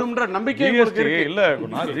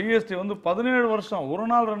 ஜிஎஸ்டி வந்து 17 வருஷம், ஒரு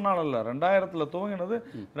நாள் 2 நாள் இல்லை, 2000 துவங்கினது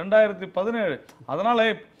 2017. அதனால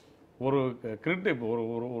ஒரு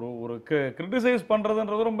கிரிட்டிசைஸ்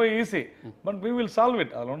பண்றதுன்றது ரொம்ப easy, but we will solve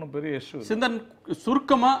it. அதுல ஒன்றும் பெரிய இஷ்யூ. சிந்தன்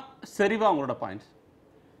சுருக்கமா சரிவா உங்களோட பாயிண்ட்ஸ்?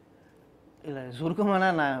 இல்லை,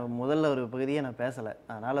 சுருக்கமான நான் முதல்ல ஒரு பகுதியை நான் பேசலை,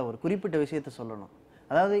 அதனால் ஒரு குறிப்பிட்ட விஷயத்த சொல்லணும்.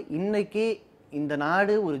 அதாவது இன்னைக்கு இந்த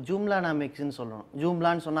நாடு ஒரு ஜூம்லானாமிக்ஸ்ன்னு சொல்லணும்.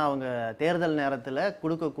 ஜூம்லான்னு சொன்னால் அவங்க தேர்தல் நேரத்தில்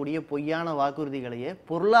கொடுக்கக்கூடிய பொய்யான வாக்குறுதிகளையே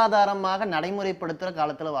பொருளாதாரமாக நடைமுறைப்படுத்துகிற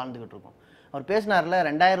காலத்தில் வாழ்ந்துக்கிட்டு இருக்கோம். அவர் பேசினார்ல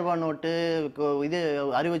 2000 ரூபாய் நோட்டு இது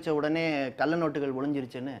அறிவிச்ச உடனே கள்ள நோட்டுகள்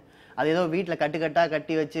ஒளிஞ்சிருச்சுன்னு, அது ஏதோ வீட்டில் கட்டுக்கட்டாக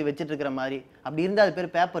கட்டி வச்சுட்டு இருக்கிற மாதிரி. அப்படி இருந்தால் அது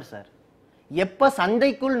பேர் பேப்பர் சார். எப்போ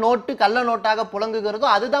சந்தைக்குள் நோட்டு கள்ள நோட்டாக புழங்குகிறதோ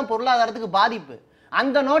அதுதான் பொருளாதாரத்துக்கு பாதிப்பு.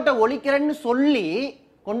 அந்த நோட்டை ஒழிக்கிறேன்னு சொல்லி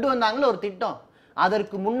கொண்டு வந்தாங்களே ஒரு திட்டம்.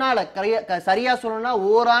 அதற்கு முன்னால சரியா சொல்லணும்னா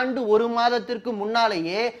ஓராண்டு 1 மாதத்திற்கு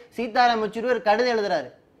முன்னாலேயே சீதாராம் யெச்சூரி ஒரு கடிதம் எழுதுறாரு.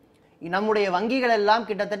 நம்முடைய வங்கிகள் எல்லாம்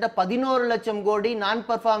கிட்டத்தட்ட 11 லட்சம் கோடி நான்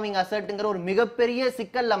பர்ஃபார்மிங் அசெட்ங்கிற ஒரு மிகப்பெரிய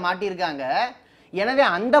சிக்கல்ல மாட்டியிருக்காங்க. எனவே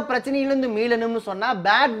அந்த பிரச்சனையிலிருந்து மீளணும்னு சொன்னா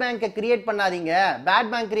பேட் பேங்கை கிரியேட் பண்ணாதீங்க.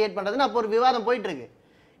 பேட் பேங்க் கிரியேட் பண்றதுன்னு அப்போ ஒரு விவாதம் போயிட்டு இருக்கு.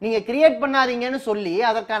 நீங்க கிரியேட் பண்ணாதீங்கன்னு சொல்லி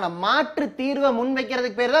அதற்கான மாற்று தீர்வை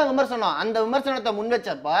முன்வைக்கிறதுக்கு பேர் தான் விமர்சனம். அந்த விமர்சனத்தை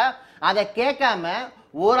முன்வச்சப்ப அதை கேட்காம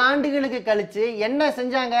ஓராண்டுகளுக்கு கழிச்சு என்ன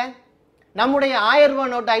செஞ்சாங்க? நம்முடைய 1000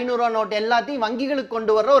 ரூபாய் நோட்டு 500 ரூபாய் நோட்டு எல்லாத்தையும் வங்கிகளுக்கு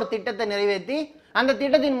கொண்டு வர்ற ஒரு திட்டத்தை நிறைவேற்றி அந்த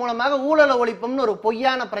திட்டத்தின் மூலமாக ஊழல ஒழிப்பும்னு ஒரு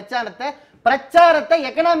பொய்யான பிரச்சாரத்தை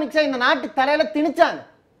எக்கனாமிக்ஸா இந்த நாட்டு தலையில திணிச்சாங்க.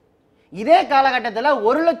 இதே காலகட்டத்தில்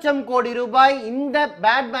 1 லட்சம் கோடி ரூபாய் இந்த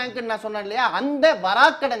பேட் பேங்க் நான் சொன்னேன் இல்லையா, அந்த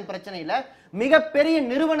வராக்கடன் பிரச்சனையில மிகப்பெரிய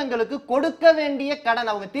நிறுவனங்களுக்கு கொடுக்க வேண்டிய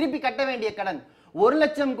கடன், அவங்க திருப்பி கட்ட வேண்டிய கடன் 1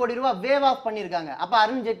 லட்சம் கோடி ரூபாய் வேவ் ஆஃப் பண்ணிருக்காங்க. அப்ப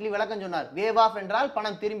அருண் ஜேட்லி விளக்கம் சொன்னார், வேவ் ஆஃப் என்றால்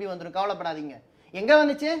பணம் திரும்பி வந்துடும், கவலைப்படாதீங்க. எங்க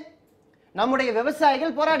வந்துச்சு? நம்முடைய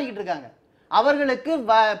விவசாயிகள் போராடிக்கிட்டு இருக்காங்க. அவர்களுக்கு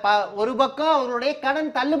ஒரு பக்கம் அவர்களுடைய கடன்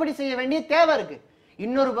தள்ளுபடி செய்ய வேண்டிய தேவை இருக்கு,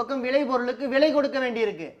 இன்னொரு பக்கம் விளை பொருளுக்கு விலை கொடுக்க வேண்டி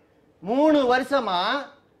இருக்கு. 3 வருஷமா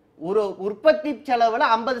ஒரு உற்பத்தி செலவுல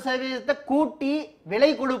 50% கூட்டி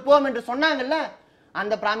விலை கொடுப்போம் என்று சொன்னாங்கல்ல,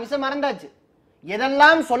 அந்த பிராமிஸை மறந்தாச்சு.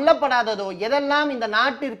 எதெல்லாம் சொல்லப்படாததோ, எதெல்லாம் இந்த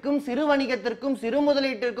நாட்டிற்கும் சிறு வணிகத்திற்கும் சிறு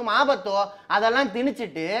முதலீட்டிற்கும் ஆபத்தோ அதெல்லாம்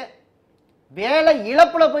திணிச்சிட்டு வேலை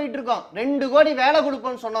இழப்புல போயிட்டு இருக்கோம். 2 கோடி வேலை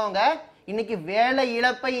கொடுப்போம்னு சொன்னவங்க இன்னைக்கு வேலை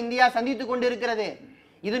இழப்பை இந்தியா சந்தித்து கொண்டு இருக்கிறது.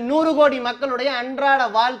 இது 100 கோடி மக்களுடைய அன்றாட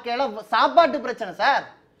வாழ்க்கையில சாப்பாட்டு பிரச்சனை சார்.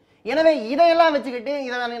 எனவே இதையெல்லாம் வச்சுக்கிட்டு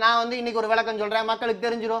நான் இன்னைக்கு ஒரு விளக்கம் சொல்றேன், மக்களுக்கு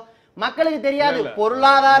தெரிஞ்சிடும். மக்களுக்கு தெரியாது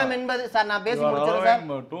பொருளாதாரம் என்பது. சார் நான் பேசி முடிச்சிடுறேன்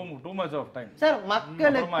சார்.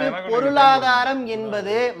 மக்களுக்கு பொருளாதாரம்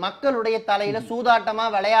என்பது மக்களுடைய தலையில சூதாட்டமா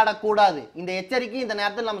விளையாடக்கூடாது. இந்த எச்சரிக்கை இந்த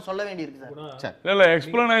நேரத்தில் நம்ம சொல்ல வேண்டியிருக்கு சார். இல்ல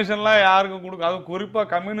எக்ஸ்பிளனேஷன்லாம் யாருக்கும் கொடுக்க, அது குறிப்பா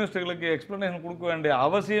கம்யூனிஸ்டுகளுக்கு எக்ஸ்பிளனேஷன் கொடுக்க வேண்டிய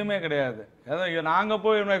அவசியமே கிடையாது. நாங்க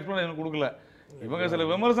போய் எக்ஸ்பிளனேஷன் கொடுக்கல, இவங்க சில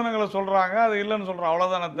விமர்சனங்களை சொல்றாங்க, அது இல்லன்னு சொல்றோம்,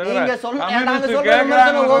 அவ்வளவுதானே தவிர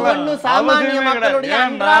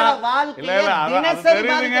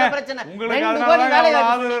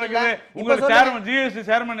உங்களுக்கு சேர்மன் ஜிஎஸ்டி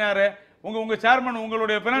சேர்மன் யாரு? உங்க சேர்மன்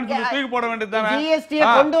உங்களுடைய ஃபைனான்ஸ் தூக்கி போட வேண்டியது தானே.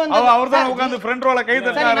 அவர் தான் உட்கார்ந்து ஃப்ரண்ட் ரோல கை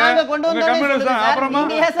தட்டாரு. கம்யூனிஸ்ட் அப்புறமா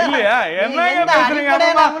இல்லையா என்னங்க பேசுறீங்க?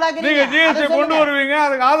 நீங்க ஜிஎஸ்டி கொண்டு வருவீங்க,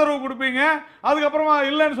 அதுக்கு ஆதரவு கொடுப்பீங்க, அதுக்கப்புறமா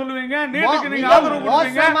இல்லன்னு சொல்லுவீங்க, நீட்டுக்கு நீங்க ஆதரவு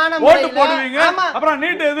கொடுப்பீங்க, ஓட்டு போடுவீங்க, அப்புறம்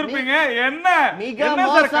நீட் எதிர்ப்பீங்க. என்ன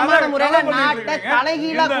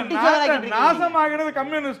நாசமாகிறது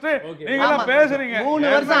கம்யூனிஸ்ட்? நீங்க எல்லாம் பேசுறீங்க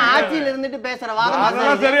 3 வருஷம் ஆட்சியில இருந்துட்டு பேசுற வாதம்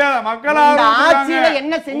அதெல்லாம் சரியா? மக்கள் ஆட்சியில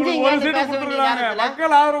என்ன செஞ்சீங்க?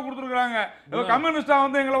 மக்கள் ஆதரவு கொடுத்திருக்காங்க. கம்யூனிஸ்டா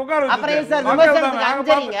வந்து எங்களை உட்கார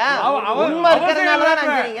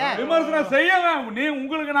விமர்சனம் செய்ய நீ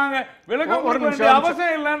உங்களுக்கு நாங்க விளக்கம் கொடுக்க வேண்டிய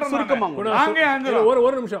அவசியம் இல்லைன்ற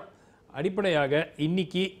ஒரு நிமிஷம். அடிப்படையாக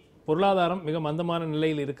இன்னைக்கு பொருளாதாரம் மிக மந்தமான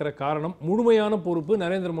நிலையில் இருக்கிற காரணம் முழுமையான பொறுப்பு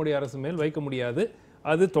நரேந்திர மோடி அரசு மேல் வைக்க முடியாது.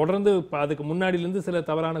 அது தொடர்ந்து அதுக்கு முன்னாடியிலிருந்து சில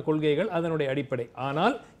தவறான கொள்கைகள் அதனுடைய அடிப்படை.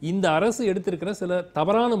 ஆனால் இந்த அரசு எடுத்திருக்கிற சில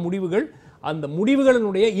தவறான முடிவுகள், அந்த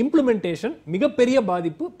முடிவுகளினுடைய இம்ப்ளிமெண்டேஷன் மிகப்பெரிய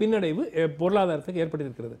பாதிப்பு பின்னடைவு பொருளாதாரத்துக்கு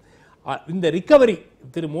ஏற்பட்டிருக்கிறது. இந்த ரிகவரி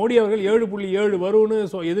திரு மோடி அவர்கள் 7.7 வரும்னு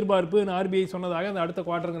எதிர்பார்ப்பு ஆர்பிஐ சொன்னதாக அந்த அடுத்த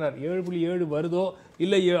குவார்டருங்கிறார். 7.7 வருதோ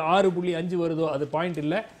இல்லை 6.5 வருதோ அது பாயிண்ட்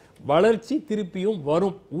இல்லை. வளர்ச்சி திருப்பியும்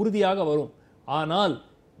வரும், உறுதியாக வரும். ஆனால்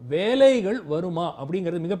வேலைகள் வருமா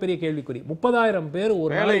அப்படிங்கிறது மிகப்பெரிய கேள்விக்குறி. 30,000 பேர்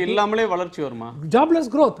ஒரு வேலை இல்லாமலே வளர்ச்சி வருமா?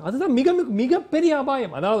 ஜாப்லெஸ் growth, அதுதான் மிகப்பெரிய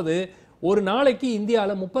அபாயம். அதாவது ஒரு நாளைக்கு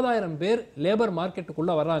இந்தியாவில் 30,000 பேர் லேபர்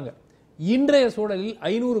மார்க்கெட்டுக்குள்ள வர்றாங்க. இன்றைய சூழலில்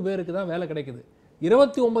 500 பேருக்கு தான் வேலை கிடைக்குது.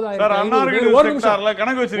 29,500 சார் அன்ஆர்கனைஸ்டு ஒரு நிமிஷம் செக்டார்ல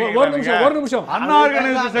கணக்கு வச்சிருக்கீங்க. ஒரு நிமிஷம்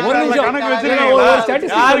அன்ஆர்கனைஸ்டு செக்டார்ல கணக்கு வச்சிருக்கீங்க. ஒரு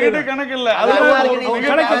statistic யார்கிட்ட கணக்கு இல்ல.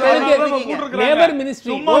 லேபர்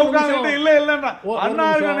மினிஸ்ட்ரி சும்மா உட்கார்ந்துட்டு இல்ல இல்லன்னா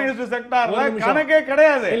அன்ஆர்கனைஸ்டு செக்டார்ல கணக்கே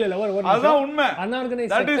கிடையாது. அதுதான் உண்மை.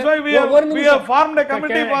 That is why we have formed a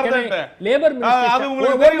committee for that. Labour ministry அது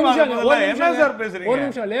உங்களுக்கு தெரியுமா? என்ன சார் பேசுறீங்க? ஒரு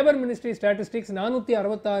நிமிஷம். Labour ministry statistics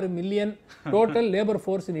 466 million total labour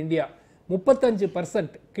force in India.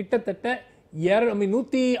 35% கிட்டத்தட்ட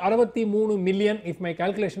 163 million if my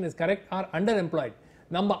calculation is correct are under employed.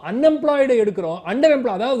 நம்ம unemployed எடுக்கிறோம். அண்டர்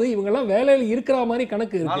எம்ப்ளாய் அதாவது இவங்க எல்லாம் வேலையில் இருக்கிற மாதிரி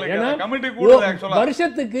கணக்கு இருக்கு. ஏன்னா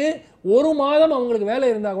வருஷத்துக்கு ஒரு மாதம் அவங்களுக்கு வேலை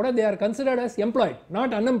இருந்தா கூட they are considered as employed not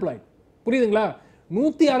unemployed. புரியுதுங்களா?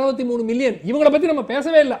 163 மில்லியன். இவங்களை பத்தி நம்ம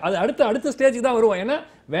பேசவே இல்லை. அது அடுத்த ஸ்டேஜுக்கு தான் வருவோம். ஏன்னா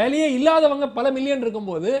வேலையே இல்லாதவங்க பல மில்லியன்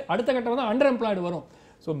இருக்கும்போது அடுத்த கட்டம் தான் அண்டர் எம்ப்ளாய்டு வரும்.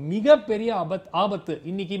 ஸோ மிகப்பெரிய ஆபத்து.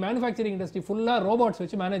 இன்னைக்கு மேனுஃபேக்சரிங் இண்டஸ்ட்ரி ஃபுல்லா ரோபோட்ஸ்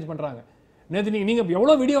வச்சு மேனேஜ் பண்றாங்க. நேற்று நீங்க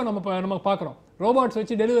எவ்வளோ வீடியோ நம்ம பார்க்குறோம். ரோபோட்ஸ்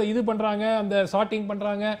வச்சு இது பண்றாங்க, அந்த சார்ட்டிங்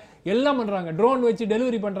பண்றாங்க, எல்லாம் பண்றாங்க. ட்ரோன் வச்சு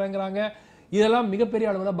டெலிவரி பண்றாங்க. இதெல்லாம் மிகப்பெரிய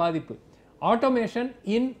அளவில் பாதிப்பு. ஆட்டோமேஷன்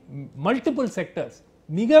இன் மல்டிபிள் செக்டர்ஸ்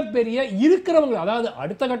மிகப்பெரிய இருக்கிறவங்க, அதாவது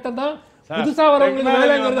அடுத்த கட்டம் தான் புதுசா வரவங்களுக்கு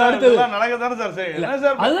வேலைங்கிறது அடுத்தது நடக்குதானே சார். சரி என்ன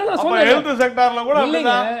சார்? அதுதான் நான் அப்ப ஹெல்த் செக்டார்ல கூட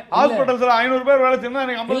அப்படிதான் ஹாஸ்பிடல்ஸ்ல 500 பேர் வேலை செய்யணும்,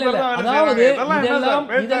 நீங்க 50 பேர் தான் வேலை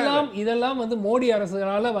செய்யறாங்க. இதெல்லாம் வந்து மோடி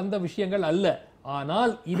அரசுகளால வந்த விஷயங்கள் அல்ல.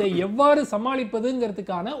 ஆனால் இதை எவ்வாறு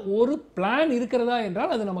சமாளிப்பதுங்கிறதுக்கான ஒரு பிளான் இருக்கிறதா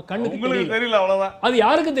என்றால் அது நம்ம கண்ணுக்கு தெரியல. அவ்வளவுதான். அது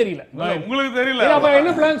யாருக்கும் தெரியல. உங்களுக்கு தெரியல. அப்ப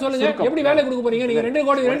என்ன பிளான் சொல்லுங்க. எப்படி வேலை கொடுக்க போறீங்க? நீங்க 2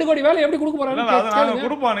 கோடி வேலை எப்படி கொடுக்க போறீங்க?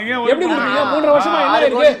 எப்படி கொடுப்பீங்க? 3 வருஷமா என்ன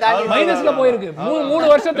இருக்கு? மைனஸ்ல போயிருக்கு. 3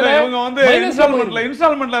 வருஷத்துல இவங்க வந்து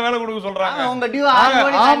இன்ஸ்டால்மென்ட்ல வேலை கொடுக்க சொல்றாங்க. உங்க டியூ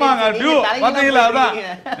ஆமாங்க டியூ பாத்தீங்களா? அதான்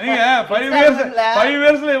நீங்க 5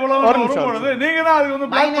 இயர்ஸ்ல இவ்வளவு வரும்போது நீங்க தான் அதுக்கு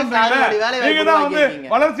வந்து பிளாக் பண்றீங்க. நீங்க தான் வந்து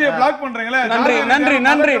வளர்ச்சியை பிளாக் பண்றீங்களே.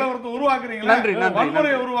 நன்றி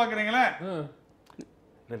உருவாக்குறீங்களே.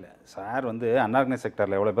 இல்ல சார் வந்து அன்ஆர்கனைஸ்ட்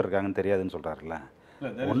செக்டார்ல எவ்வளவு பேர் இருக்காங்கன்னு தெரியாதுன்னு சொல்றாருல்ல.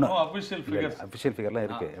 அஃபிஷியல் ஃபிகர்லாம்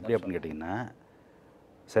இருக்கு. எப்படி அப்படின்னு கேட்டிங்கன்னா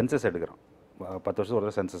சென்சஸ் எடுக்கிறோம். 10 வருஷத்துக்கு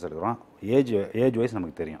ஒரு சென்சஸ் எடுக்கிறோம். ஏஜ் வைஸ்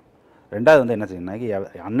நமக்கு தெரியும். ரெண்டாவது வந்து என்ன செய்யணும்னா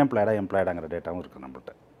அன்எம்ப்ளாய்டா எம்ப்ளாய்டாங்கிற டேட்டாவும் இருக்குது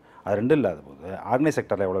நம்மள்கிட்ட. அது ரெண்டும் இல்லாத போது ஆர்கனைஸ்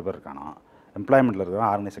செக்டரில் எவ்வளோ பேர் இருக்கானோ, எம்ப்ளாய்மெண்ட்டில் இருக்கிறோம்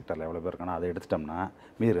ஆர்கனைஸ் செக்டரில் எவ்வளோ பேர் இருக்கானோ அதை எடுத்துட்டோம்னா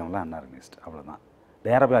மீதி இருக்கவங்களாம் அன்ஆர்கனைஸ்ட். அவ்வளோதான்.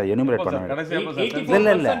 நேராக போய் எனுமரேட் பண்ண வேண்டும்.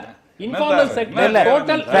 இல்லை இன்ஃபார்மல் செக்டர்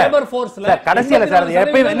டோட்டல் லேபர் ஃபோர்ஸ்ல கடைசியில சார்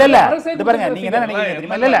எப்பயும் இல்ல இது பாருங்க. நீங்க என்ன நினைக்கிறீங்க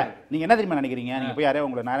தெரியுமா? இல்ல நீங்க என்ன தெரியுமா நினைக்கிறீங்க? நீங்க போய் யாரே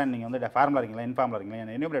உங்களை நாராயணன் நீங்க வந்து ஃபார்மலா இருக்கீங்களா இன்ஃபார்மலா இருக்கீங்களா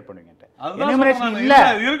என்ன எனுமரேட் பண்ணுவீங்க? எனுமரேஷன் இல்ல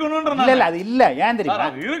இருக்கணும்ன்ற இல்ல அது இல்ல. ஏன் தெரியுமா?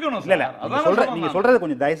 இருக்கணும். இல்ல நீங்க சொல்றது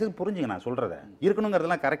கொஞ்சம் தயவுசெய்து புரிஞ்சுங்க. நான் சொல்றத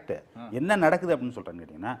இருக்கணுங்கிறதெல்லாம் கரெக்ட். என்ன நடக்குது அப்படின்னு சொல்றேன்னு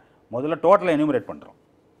கேட்டீங்கன்னா முதல்ல டோட்டலா எனுமரேட் பண்றோம்.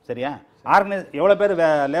 சரியா? ஆர்கனைஸ் எவ்வளவு பேர்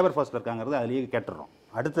லேபர் ஃபோர்ஸ்ல இருக்காங்கிறது அதுலயே கேட்டுறோம்.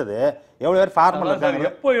 அடுத்தது எவ்வளவு பேர் ஃபார்மல்ல இருக்காங்க.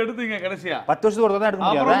 எப்போ எடுத்தீங்க கடைசியா? 10 வருஷத்துக்கு ஒரு தான் எடுக்க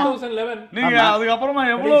முடியாது. நீங்க அதுக்கு அப்புறமா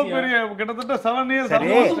எவ்வளவு பெரிய கிட்டத்தட்ட 7 இயர்ஸ்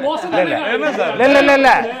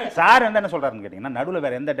இல்ல சார் என்ன சொல்றாருன்னு கேட்டீங்கன்னா நடுவுல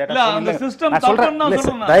வேற எந்த டேட்டா அந்த சிஸ்டம்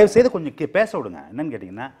தப்புன்னு தயவு செய்து கொஞ்சம் பேச விடுங்க. என்னன்னு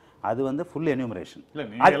கேட்டீங்கன்னா அது வந்து ஃபுல் எனுமரேஷன். இல்ல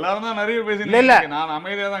நீங்க எல்லாரும் தான் நிறைய பேசினீங்க. இல்ல நான்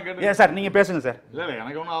அமைதியா தான் கேட்டேன். ஏன் சார் நீங்க பேசுங்க சார். இல்ல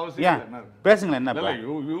எனக்கு ஒண்ணும் அவசியம் இல்ல. பேசுங்க என்ன?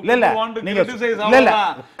 இல்ல நீங்க இல்ல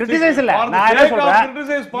கிரிட்டிசைஸ் இல்ல. நான் என்ன சொல்றேன்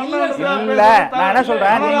கிரிட்டிசைஸ் பண்ணலாம். இல்ல நான் என்ன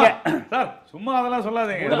சொல்றேன் நீங்க சார் சும்மா அதெல்லாம்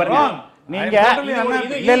சொல்லாதீங்க. நீங்க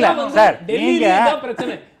இல்ல சார் நீங்க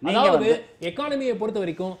பிரச்சனை. அதாவது எகானமியை பொறுத்த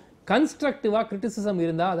வரைக்கும் கன்ஸ்ட்ரக்டிவா கிரிட்டிசிசம்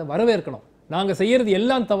இருந்தா அதை வரவேற்கணும். நாங்க செய்யறது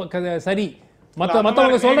எல்லாம் சரி,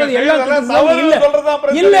 மத்தவங்க சொல்றது எல்லாம் இல்ல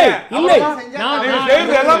இல்ல இல்ல நான்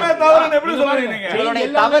எல்லாமே தவறுன்னு எப்படி சொல்றீங்க நீங்க? உங்களுடைய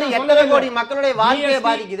தவறு எத்தனை கோடி மக்களுடைய வாழ்க்கையை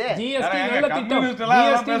பாதிக்குது.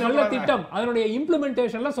 ஜிஎஸ்டி நல்ல திட்டம் அதனுடைய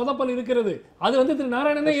இம்ப்ளிமெண்டேஷன்ல சொதப்பல் இருக்கிறது. அது வந்து திரு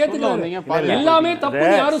நாராயணனே ஏத்துக்கிறாரு. எல்லாமே தப்பு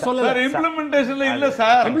யாரும் சொல்லல. சார் இம்ப்ளிமெண்டேஷன்ல இல்ல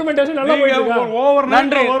சார். இம்ப்ளிமெண்டேஷன் நல்லா போயிட்டு இருக்கு. ஓவர்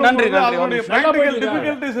நன்றி அதனுடைய பிராக்டிகல்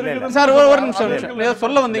டிஃபிகல்டிஸ் இருக்கு சார். ஒரு நிமிஷம்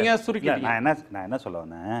சொல்ல வந்தீங்க சுருக்கி. நான் என்ன சொல்ல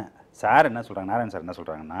வந்தேன் சார் என்ன சொல்கிறாங்க நாராயணன் சார் என்ன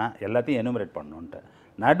சொல்கிறாங்கன்னா எல்லாத்தையும் எனுமரேட் பண்ணணுன்ட்டு.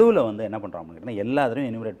 நடுவில் வந்து என்ன பண்ணுறாங்க அப்படின்னா எல்லாத்தையும்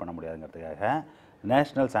எனுமரேட் பண்ண முடியாதுங்கிறதுக்காக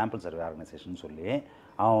நேஷ்னல் சாம்பிள் சர்வே ஆர்கனைசேஷன் சொல்லி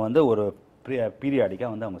அவன் வந்து ஒரு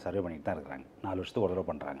பீரியாடிக்காக வந்து அவங்க சர்வே பண்ணிட்டு தான் இருக்கிறாங்க. 4 வருஷத்துக்கு ஒரு தடவை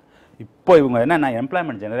பண்ணுறாங்க. இப்போ இவங்க என்னென்னா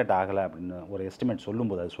எம்ப்ளாய்மெண்ட் ஜெனரேட் ஆகலை அப்படின்னு ஒரு எஸ்டிமேட்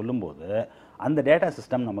சொல்லும்போது அந்த டேட்டா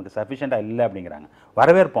சிஸ்டம் நமக்கு சஃபிஷியண்ட்டாக இல்லை அப்படிங்கிறாங்க.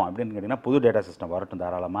 வரவேற்போம் அப்படின்னு கேட்டிங்கன்னா புது டேட்டா சிஸ்டம் வரட்டும்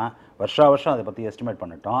தாராளமாக. வருஷம் அதை பற்றி எஸ்டிமேட்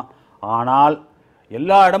பண்ணிட்டோம். ஆனால்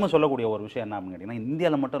எல்லா இடமும் சொல்லக்கூடிய ஒரு விஷயம் என்ன அப்படின்னு கேட்டிங்கன்னா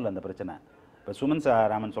இந்தியாவில் மட்டும் இல்லை அந்த பிரச்சனை. இப்போ சுமன்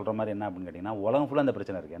ராமன் சொல்கிற மாதிரி என்ன அப்படின்னு கேட்டிங்கன்னா உலகம் ஃபுல்லாக அந்த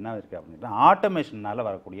பிரச்சனை இருக்குது. என்ன இருக்குது அப்படின்னு கேட்டிங்கன்னா ஆட்டோமேஷனால்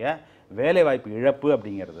வரக்கூடிய வேலை வாய்ப்பு இழப்பு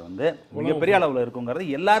அப்படிங்கிறது வந்து மிகப்பெரிய அளவில் இருக்குங்கிறது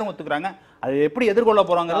எல்லாரும் ஒத்துக்கிறாங்க. அது எப்படி எதிர்கொள்ள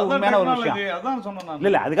போறாங்கிறது உண்மையான ஒரு விஷயம். அதான் சொன்னேன்.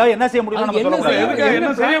 இல்ல அதுக்காக என்ன செய்ய முடியும் நம்ம சொல்ல முடியாது.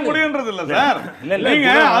 என்ன செய்ய முடியும்ன்றது இல்ல சார். நீங்க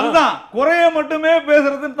அதுதான் குறைய மட்டுமே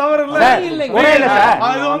பேசுறது தவறு இல்ல. குறையல சார்.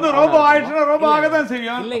 அது வந்து ரோபோ ஆயிடுச்சுனா ரோபோ ஆக தான்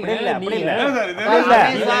செய்யும். அப்படி இல்ல சார் இது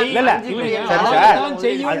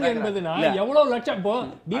செய்யும் என்பதுனா எவ்வளவு லட்சம் இப்போ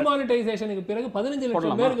டிமானிடைசேஷனுக்கு பிறகு 15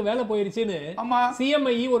 லட்சம் பேருக்கு வேலை போயிருச்சுன்னு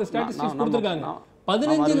சிஎம்ஐ ஒரு ஸ்டாட்டிஸ்டிக்ஸ் கொடுத்திருக்காங்க.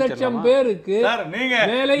 15 லட்சம் பேருக்கு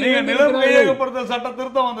வேலை நிலம் கையகப்படுத்தல் சட்ட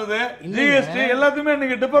திருத்தம் வந்தது, ஜிஎஸ்டி எல்லாத்தையுமே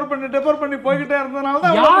நீங்க டிஃபர் பண்ணி போய்கிட்டே இருந்தனால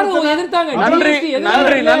தான் யாரும் எதிர்த்தாங்க. நன்றி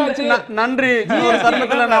நன்றி. ஒரு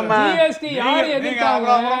தருணத்துல நாம ஜிஎஸ்டி யார்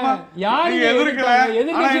எதிர்த்தாங்க? யார் எதிர்க்கல?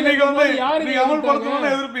 இன்னைக்கு வந்து நீங்க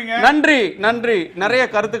அமல்படுத்தணும்னு எதிர்ப்பீங்க. நன்றி. நிறைய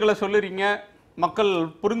கருத்துக்களை சொல்லுறீங்க. மக்கள்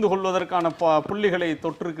புரிந்து கொள்வதற்கான புள்ளிகளை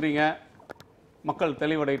தொட்டிருக்கிறீங்க. மக்கள்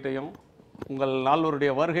தெளிவடையட்டையும். உங்கள்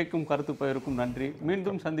நால்வருடைய வருகைக்கும் கருத்து பயிருக்கும் நன்றி.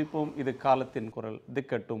 மீண்டும் சந்திப்போம். இது காலத்தின் குரல்.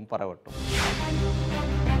 திக்கட்டும் பரவட்டும்.